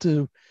had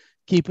to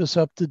keep us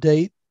up to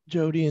date,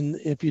 Jody? And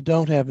if you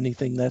don't have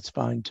anything, that's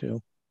fine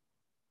too.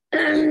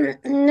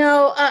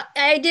 No,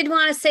 I did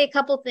want to say a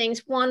couple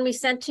things. One, we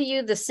sent to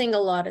you the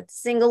single audit.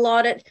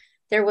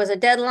 There was a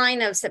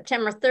deadline of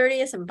September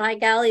 30th, and by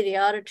golly, the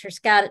auditors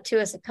got it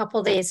to us a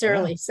couple days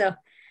early. So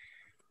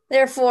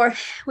therefore,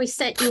 we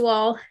sent you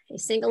all a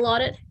single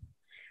audit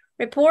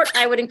report.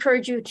 I would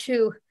encourage you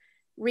to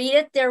read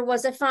it. There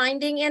was a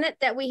finding in it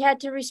that we had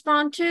to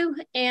respond to,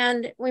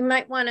 and you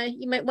might want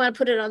to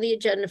put it on the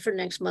agenda for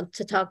next month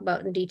to talk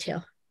about in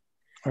detail.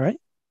 All right.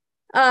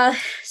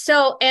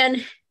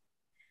 And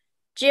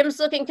Jim's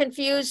looking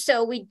confused.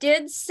 So we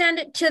did send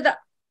it to the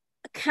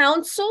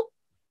council.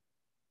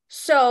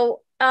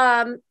 So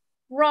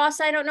Ross,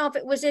 I don't know if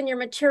it was in your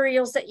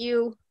materials that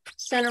you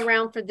sent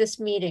around for this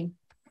meeting.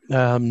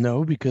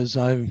 No, because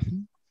I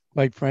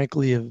quite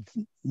frankly have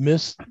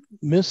missed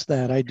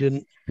that. I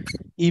didn't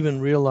even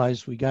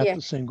realize we got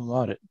the single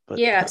audit. But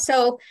yeah,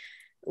 so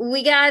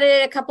we got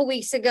it a couple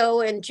weeks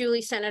ago, and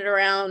Julie sent it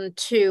around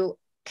to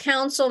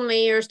council,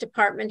 mayors,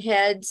 department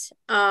heads.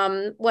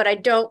 What I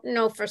don't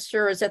know for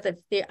sure is that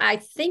I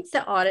think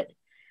the audit,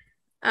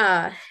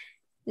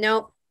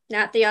 no,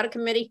 not the audit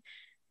committee.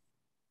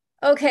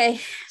 Okay,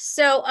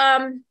 so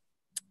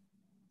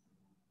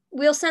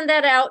we'll send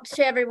that out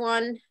to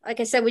everyone.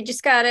 Like I said, we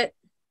just got it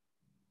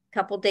a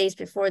couple days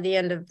before the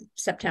end of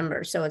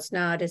September, so it's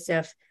not as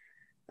if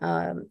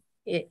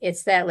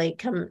it's that late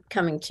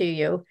coming to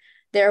you.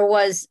 There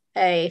was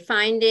a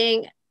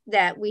finding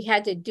that we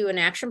had to do an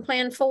action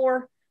plan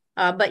for,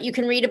 but you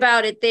can read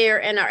about it there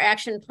in our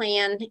action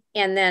plan,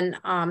 and then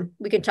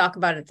we can talk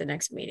about it at the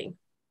next meeting.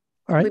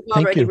 All right, We've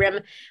already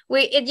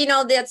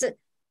that's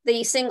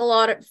the single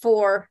audit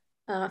for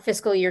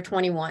fiscal year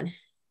 21.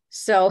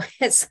 So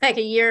it's like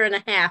a year and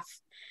a half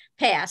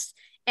past.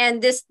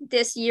 And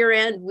this year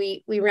end,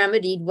 we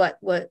remedied what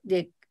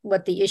the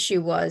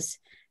issue was,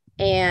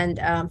 and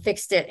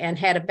fixed it and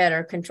had a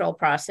better control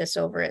process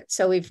over it.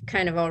 So we've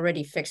kind of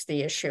already fixed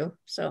the issue.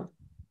 So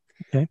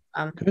okay,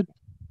 good.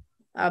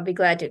 I'll be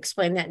glad to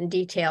explain that in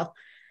detail.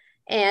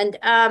 And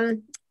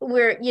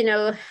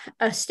we're,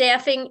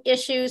 staffing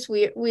issues.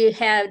 We've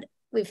had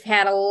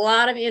a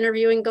lot of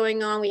interviewing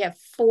going on. We have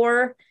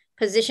 4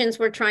 positions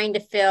we're trying to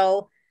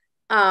fill.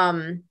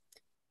 And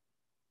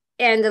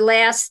the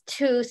last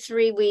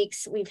 2-3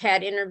 weeks, we've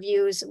had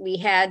interviews. We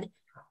had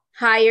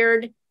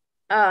hired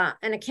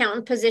an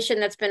accountant position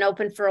that's been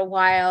open for a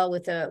while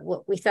with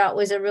what we thought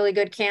was a really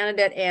good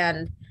candidate.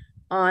 And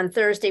on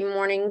Thursday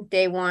morning,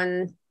 day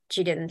 1,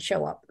 she didn't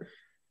show up.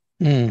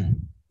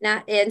 And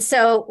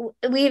so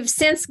we've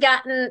since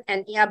gotten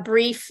a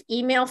brief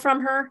email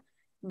from her,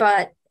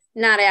 but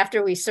not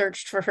after we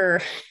searched for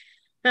her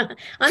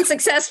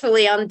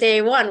unsuccessfully on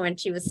day 1 when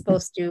she was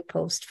supposed to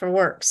post for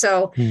work.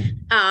 So,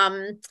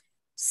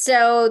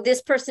 so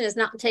this person is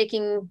not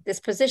taking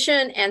this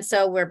position, and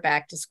so we're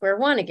back to square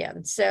one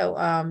again.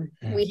 So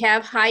we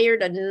have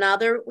hired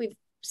we've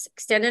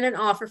extended an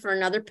offer for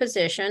another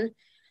position.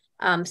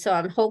 So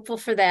I'm hopeful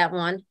for that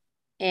one.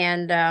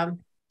 And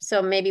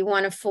So maybe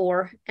one of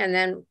 4, and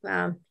then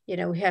you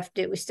know,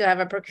 we still have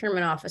a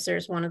procurement officer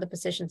as one of the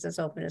positions that's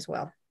open as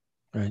well.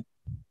 Right.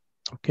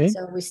 Okay.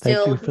 So we Thank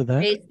still you for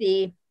that. face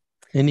the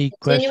Any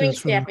continuing questions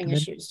from the staffing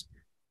committee? issues.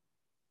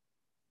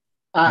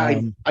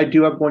 I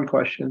do have one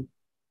question.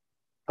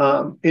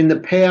 In the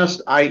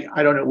past, I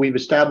don't know, we've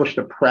established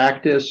a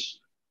practice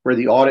where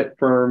the audit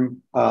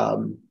firm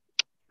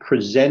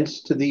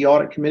presents to the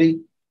audit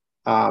committee.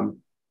 Are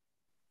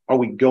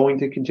we going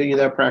to continue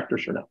that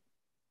practice or no?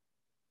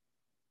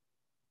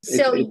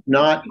 So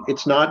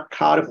it's not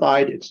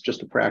codified. It's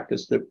just a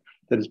practice that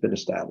has been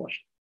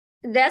established.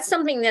 that's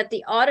something that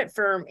the audit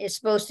firm is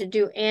supposed to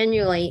do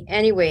annually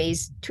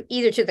anyways, to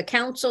either to the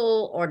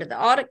council or to the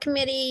audit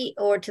committee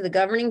or to the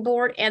governing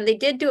board. And they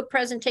did do a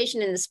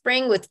presentation in the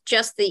spring with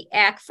just the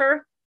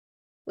ACFR.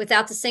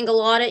 Without the single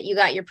audit, you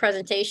got your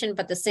presentation,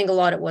 but the single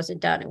audit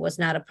wasn't done. It was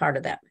not a part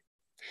of that.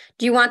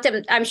 Do you want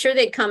them? I'm sure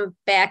they'd come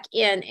back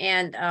in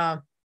and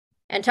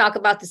talk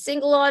about the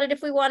single audit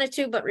if we wanted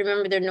to, but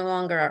remember, they're no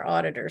longer our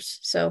auditors.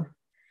 So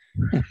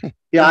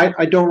yeah,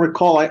 I don't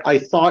recall. I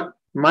thought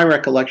my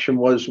recollection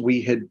was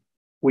we had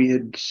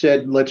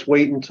said let's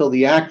wait until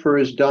the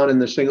ACFR is done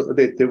and the single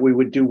that we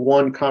would do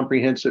one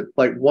comprehensive,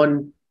 like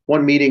one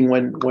meeting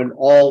when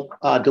all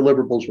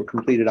deliverables were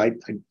completed. I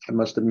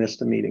must have missed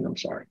the meeting. I'm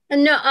sorry.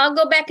 No, I'll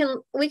go back and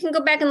we can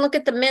go back and look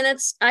at the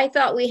minutes. I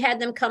thought we had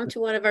them come to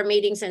one of our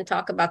meetings and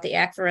talk about the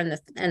ACFR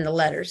and the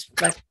letters,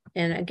 but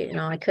and again, you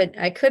know, I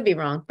could be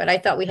wrong, but I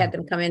thought we had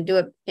them come in and do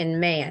it in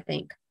May, I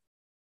think.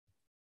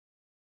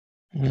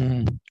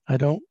 I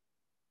don't.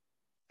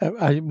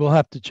 I will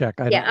have to check.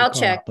 I'll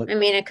check. But I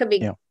mean, it could be.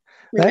 Yeah.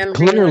 That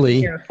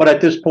clearly. But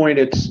at this point,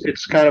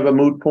 it's kind of a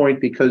moot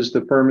point because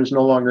the firm is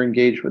no longer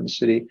engaged with the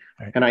city,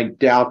 right. And I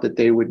doubt that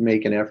they would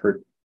make an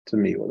effort to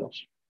meet with us.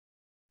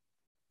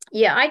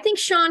 Yeah, I think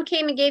Sean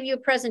came and gave you a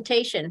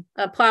presentation,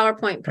 a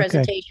PowerPoint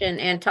presentation,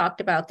 and talked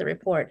about the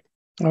report.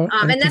 Oh,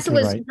 and that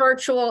was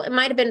virtual. It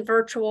might have been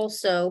virtual.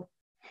 So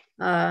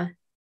I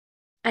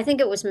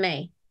think it was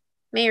May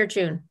or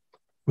June.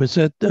 Was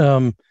it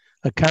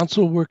a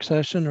council work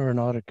session or an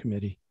audit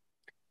committee?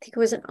 I think it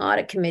was an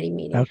audit committee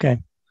meeting. Okay.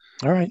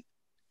 All right.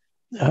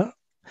 All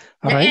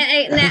right.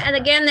 And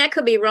again, that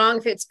could be wrong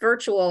if it's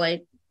virtual.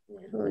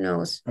 Who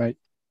knows? Right.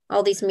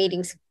 All these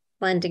meetings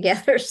blend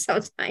together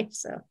sometimes.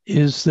 So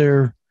is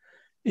there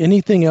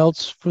anything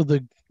else for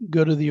the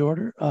good of the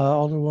order?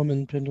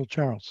 Alderwoman Pendle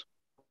Charles.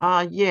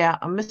 Yeah,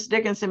 Ms.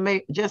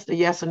 Dickinson, just a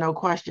yes or no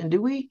question.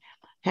 Do we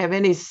have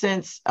any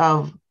sense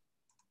of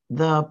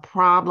the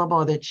problem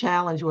or the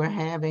challenge we're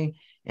having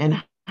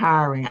in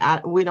hiring?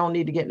 We don't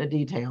need to get into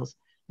details.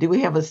 Do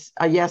we have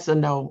a yes or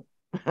no?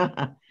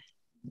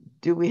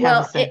 Do we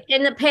have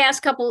in the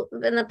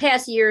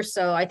past year or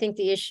so, I think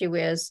the issue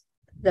is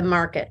the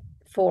market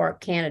for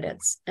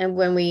candidates. And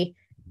when we,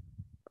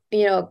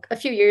 you know, a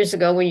few years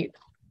ago, when you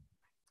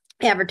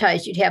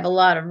advertised, you'd have a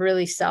lot of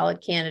really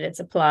solid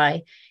candidates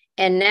apply.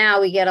 And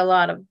now we get a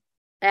lot of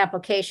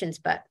applications,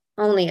 but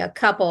only a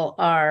couple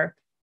are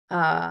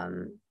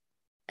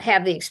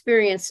have the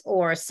experience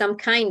or some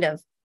kind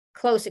of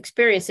close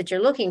experience that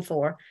you're looking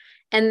for.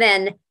 And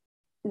then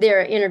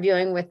they're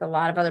interviewing with a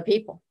lot of other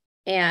people.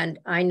 And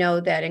I know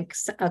that in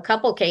a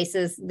couple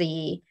cases,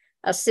 the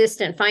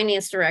assistant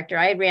finance director,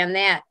 I ran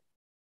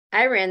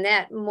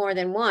that more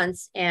than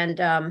once.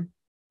 And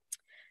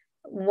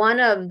one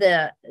of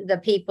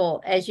the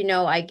people, as you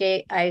know, I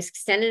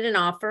extended an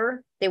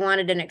offer. They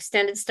wanted an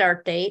extended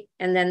start date,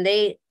 and then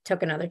they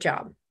took another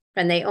job,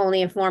 and they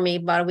only informed me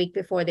about a week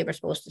before they were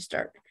supposed to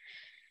start.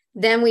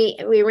 Then we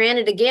ran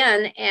it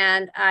again,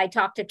 and I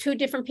talked to 2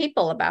 different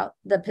people about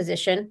the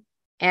position,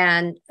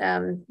 and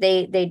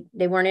they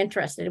weren't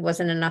interested. It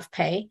wasn't enough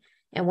pay,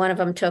 and one of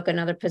them took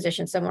another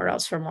position somewhere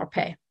else for more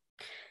pay.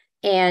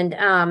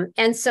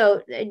 And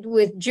so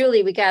with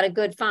Julie, we got a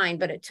good find,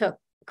 but it took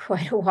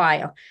quite a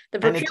while. The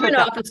procurement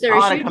officer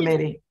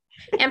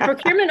and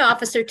procurement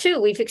officer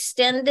too. We've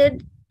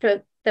extended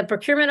the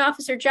procurement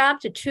officer job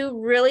to 2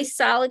 really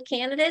solid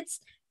candidates,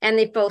 and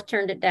they both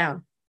turned it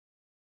down.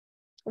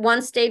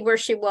 One stayed where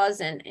she was,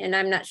 and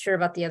I'm not sure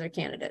about the other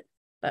candidate,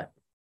 but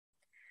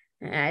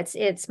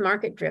it's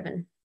market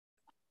driven.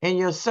 In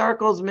your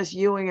circles, Ms.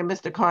 Ewing and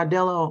Mr.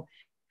 Cardillo,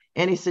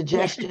 any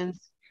suggestions?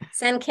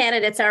 Send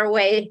candidates our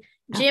way.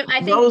 Jim,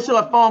 I think those who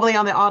are formerly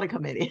on the audit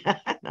committee.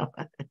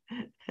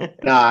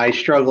 No, I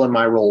struggle in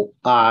my role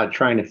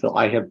trying to fill.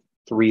 I have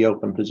 3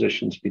 open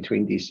positions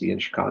between DC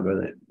and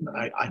Chicago that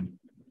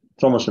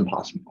it's almost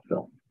impossible to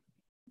fill.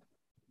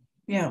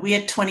 Yeah, we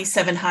had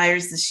 27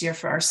 hires this year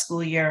for our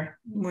school year.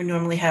 We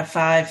normally have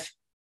 5,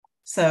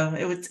 so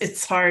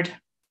it's hard.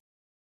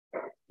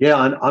 Yeah,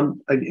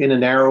 I'm in a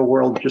narrow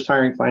world, just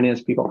hiring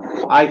finance people.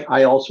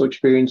 I also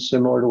experienced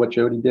similar to what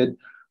Jody did.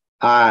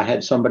 I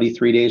had somebody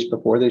 3 days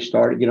before they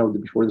started,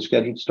 before the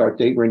scheduled start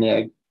date,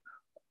 renege.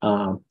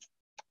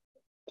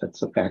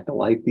 That's a fact of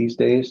life these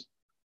days.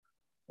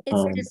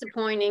 It's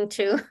disappointing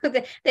too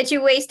that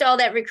you waste all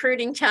that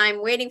recruiting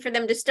time waiting for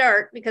them to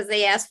start because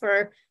they ask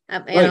for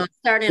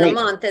start in a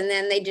month and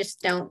then they just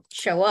don't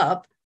show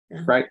up.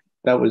 Right.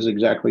 That was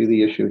exactly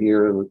the issue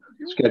here. It was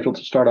scheduled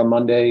to start on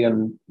Monday,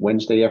 and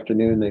Wednesday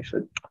afternoon they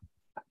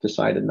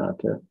decided not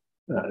to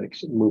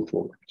move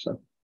forward. So,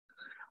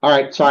 all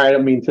right, sorry, I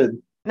don't mean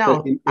to.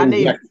 No, I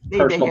need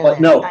personal, to hear but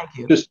that. no, Thank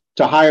you. just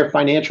to hire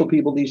financial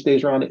people these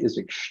days around it is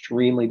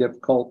extremely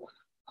difficult.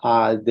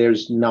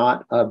 There's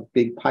not a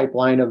big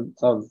pipeline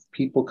of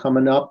people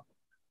coming up,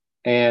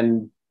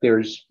 and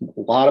there's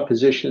a lot of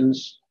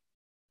positions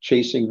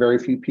chasing very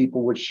few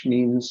people, which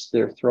means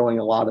they're throwing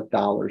a lot of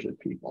dollars at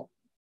people.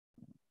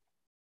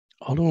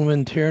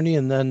 Alderwoman Tierney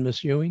and then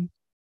Ms. Ewing.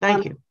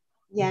 Thank you.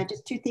 Yeah,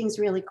 just two things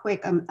really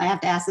quick. I have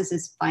to ask this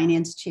as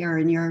finance chair.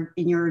 In your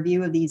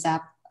review of these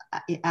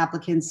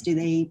applicants,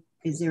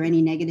 is there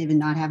any negative in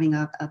not having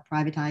a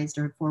privatized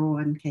or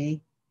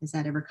 401k? Has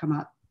that ever come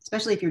up?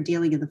 Especially if you're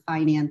dealing in the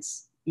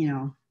finance, you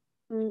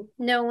know.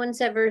 No one's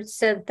ever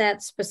said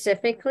that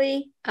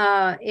specifically.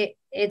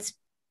 It's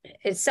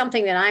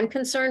something that I'm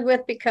concerned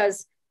with,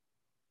 because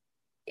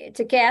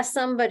to ask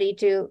somebody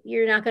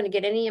you're not going to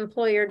get any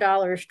employer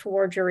dollars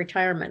towards your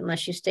retirement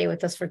unless you stay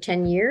with us for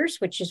 10 years,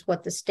 which is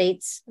what the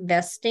state's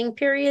vesting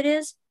period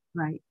is.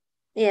 Right.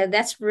 Yeah,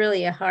 that's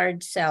really a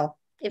hard sell.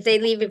 If they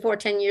leave before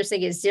 10 years, they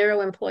get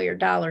zero employer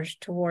dollars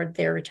toward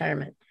their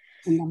retirement.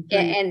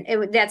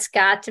 That's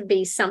got to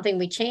be something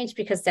we change,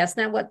 because that's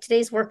not what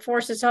today's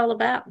workforce is all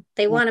about.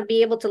 They want to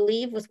be able to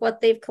leave with what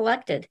they've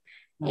collected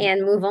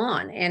and move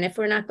on. And if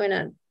we're not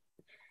going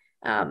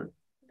to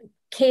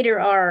cater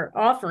our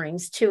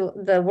offerings to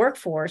the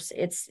workforce,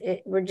 it's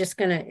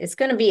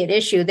going to be an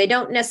issue. They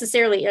don't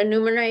necessarily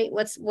enumerate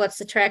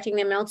what's attracting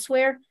them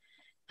elsewhere.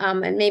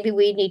 And maybe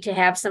we need to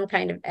have some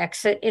kind of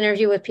exit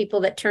interview with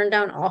people that turn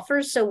down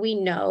offers, so we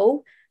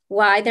know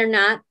why they're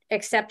not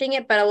accepting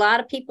it. But a lot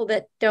of people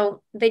that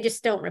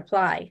just don't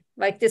reply.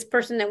 Like this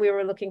person that we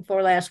were looking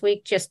for last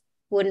week just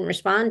wouldn't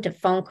respond to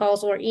phone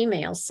calls or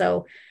emails.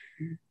 So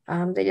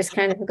they just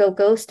kind of go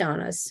ghost on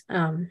us.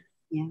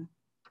 Yeah,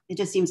 it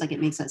just seems like it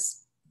makes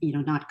us,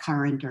 not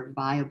current or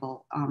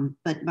viable. And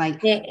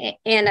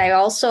I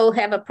also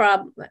have a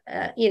problem,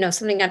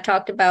 something I've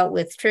talked about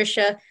with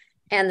Tricia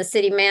and the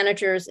city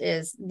managers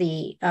is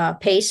the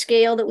pay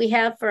scale that we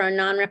have for our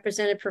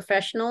non-represented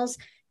professionals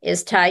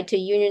is tied to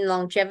union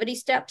longevity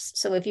steps.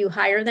 So if you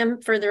hire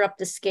them further up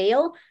the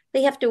scale,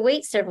 they have to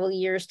wait several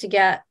years to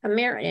get a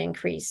merit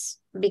increase,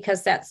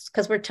 because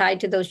we're tied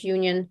to those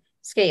union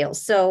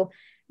scales. So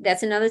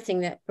that's another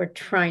thing that we're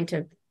trying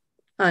to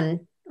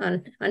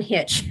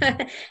unhitch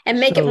and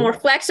make it more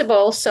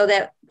flexible so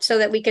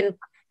that we can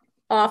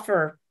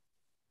offer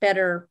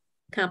better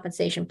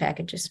compensation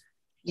packages.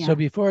 Yeah. So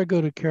before I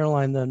go to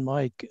Caroline, then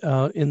Mike,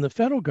 in the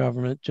federal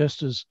government,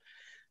 just as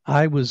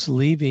I was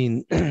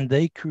leaving,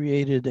 they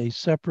created a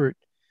separate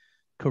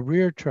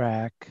career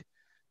track,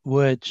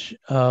 which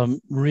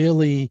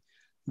really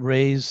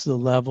raised the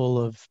level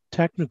of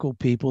technical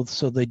people.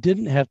 So they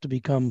didn't have to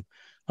become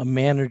a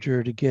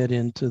manager to get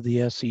into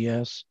the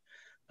SES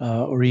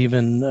or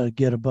even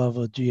get above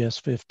a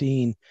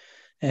GS-15.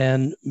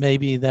 And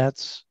maybe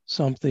that's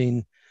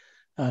something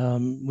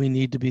we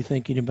need to be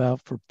thinking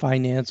about for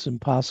finance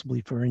and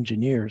possibly for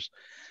engineers.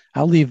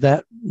 I'll leave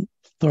that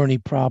thorny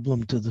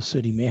problem to the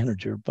city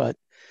manager, but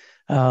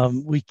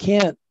we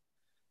can't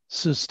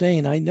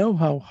sustain. I know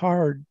how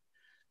hard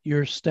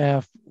your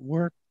staff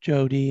work,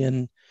 Jody,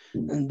 and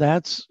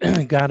that's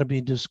got to be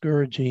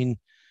discouraging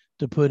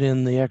to put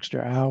in the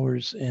extra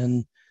hours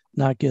and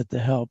not get the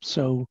help.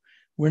 So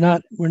we're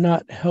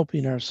not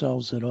helping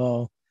ourselves at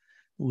all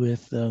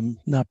with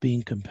not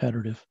being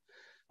competitive.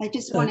 I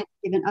just wanted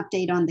to give an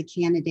update on the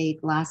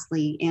candidate.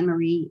 Lastly, Anne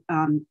Marie,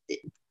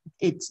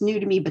 it's new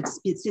to me, but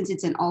since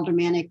it's an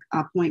aldermanic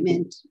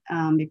appointment,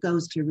 it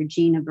goes to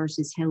Regina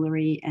versus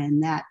Hillary,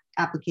 and that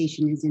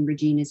application is in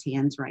Regina's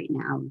hands right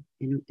now.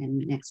 And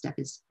the next step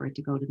is for it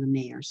to go to the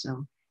mayor.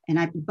 So,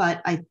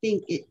 but I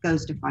think it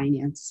goes to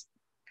Finance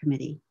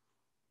Committee.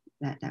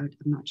 I'm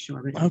not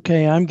sure. But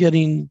okay, I'm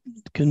getting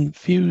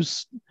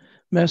confused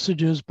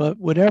messages, but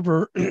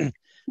whatever,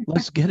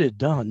 let's get it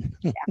done.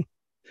 Yeah.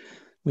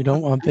 We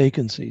don't want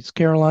vacancies.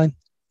 Caroline?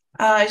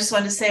 I just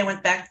wanted to say I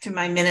went back through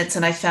my minutes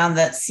and I found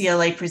that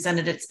CLA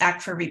presented its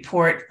ACFA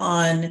report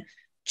on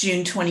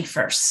June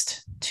 21st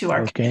to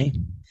our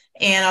committee.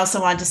 And I also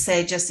wanted to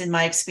say, just in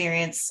my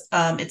experience,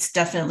 it's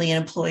definitely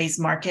an employee's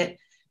market.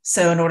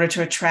 So in order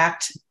to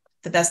attract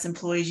the best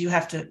employees, you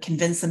have to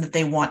convince them that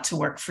they want to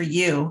work for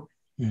you.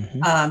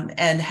 Mm-hmm.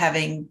 And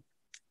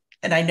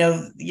I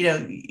know,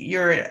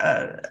 you're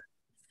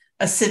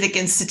a civic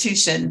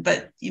institution,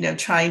 but,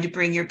 trying to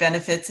bring your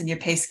benefits and your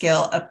pay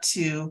scale up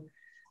to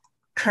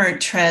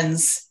current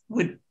trends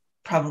would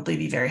probably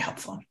be very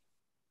helpful.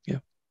 Yeah.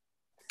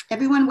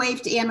 Everyone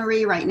wave to Anne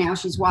Marie right now.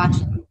 She's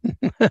watching.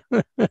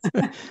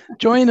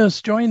 Join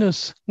us.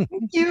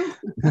 Thank you.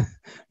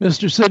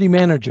 Mr. City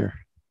Manager.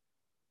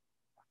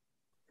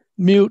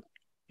 Mute.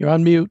 You're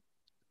on mute.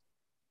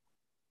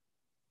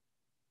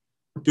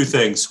 Two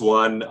things.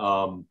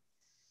 One,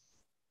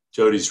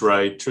 Jody's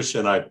right. Tricia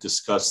and I have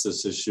discussed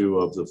this issue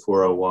of the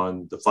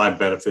 401, defined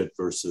benefit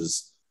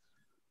versus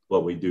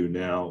what we do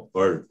now,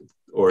 or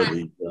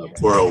the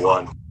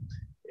 401.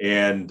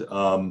 And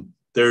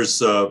there's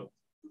going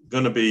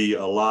to be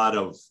a lot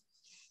of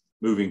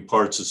moving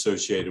parts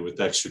associated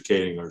with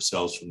extricating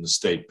ourselves from the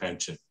state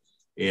pension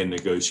and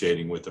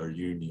negotiating with our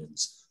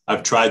unions.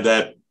 I've tried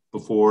that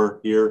before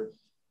here,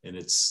 and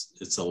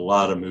it's a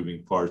lot of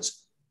moving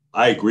parts.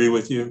 I agree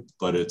with you,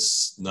 but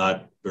it's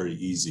not very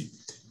easy.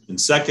 And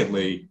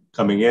secondly,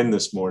 coming in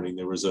this morning,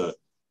 there was on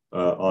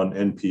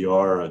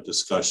NPR a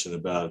discussion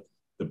about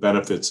the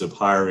benefits of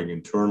hiring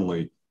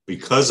internally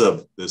because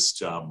of this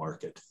job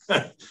market.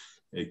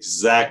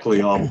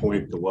 Exactly on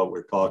point to what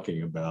we're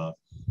talking about.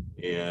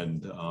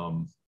 And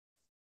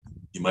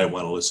you might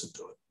want to listen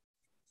to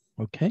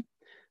it. Okay.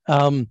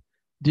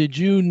 Did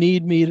you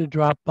need me to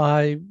drop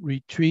by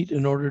retreat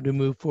in order to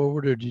move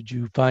forward, or did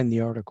you find the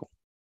article?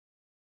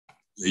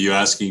 Are you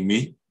asking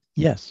me?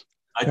 Yes.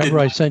 Remember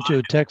I sent you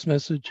a text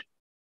message?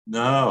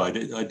 No, I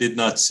did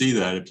not see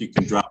that. If you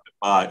can drop it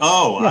by.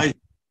 Oh, yeah.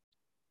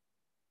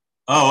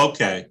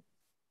 Okay.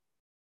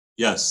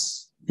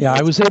 Yes. Yeah,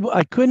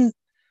 I couldn't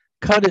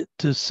cut it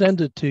to send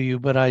it to you,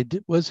 but I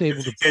was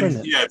able to print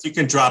it. Yeah, if you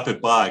can drop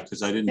it by,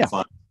 because I didn't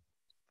find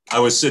it. I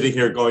was sitting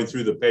here going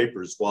through the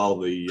papers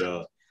while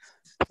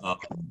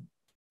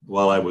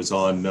I was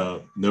on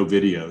no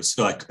video,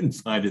 so I couldn't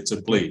find it,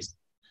 so please.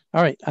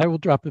 All right, I will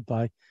drop it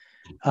by.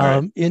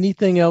 Right.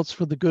 Anything else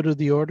for the good of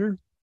the order?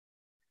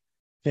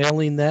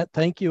 Failing that,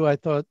 thank you. I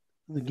thought,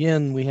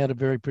 again, we had a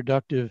very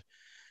productive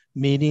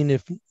meeting.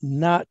 If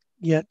not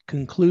yet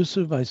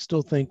conclusive, I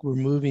still think we're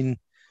moving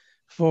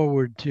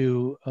forward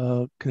to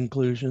a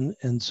conclusion.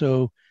 And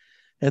so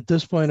at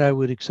this point, I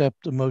would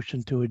accept a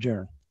motion to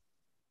adjourn.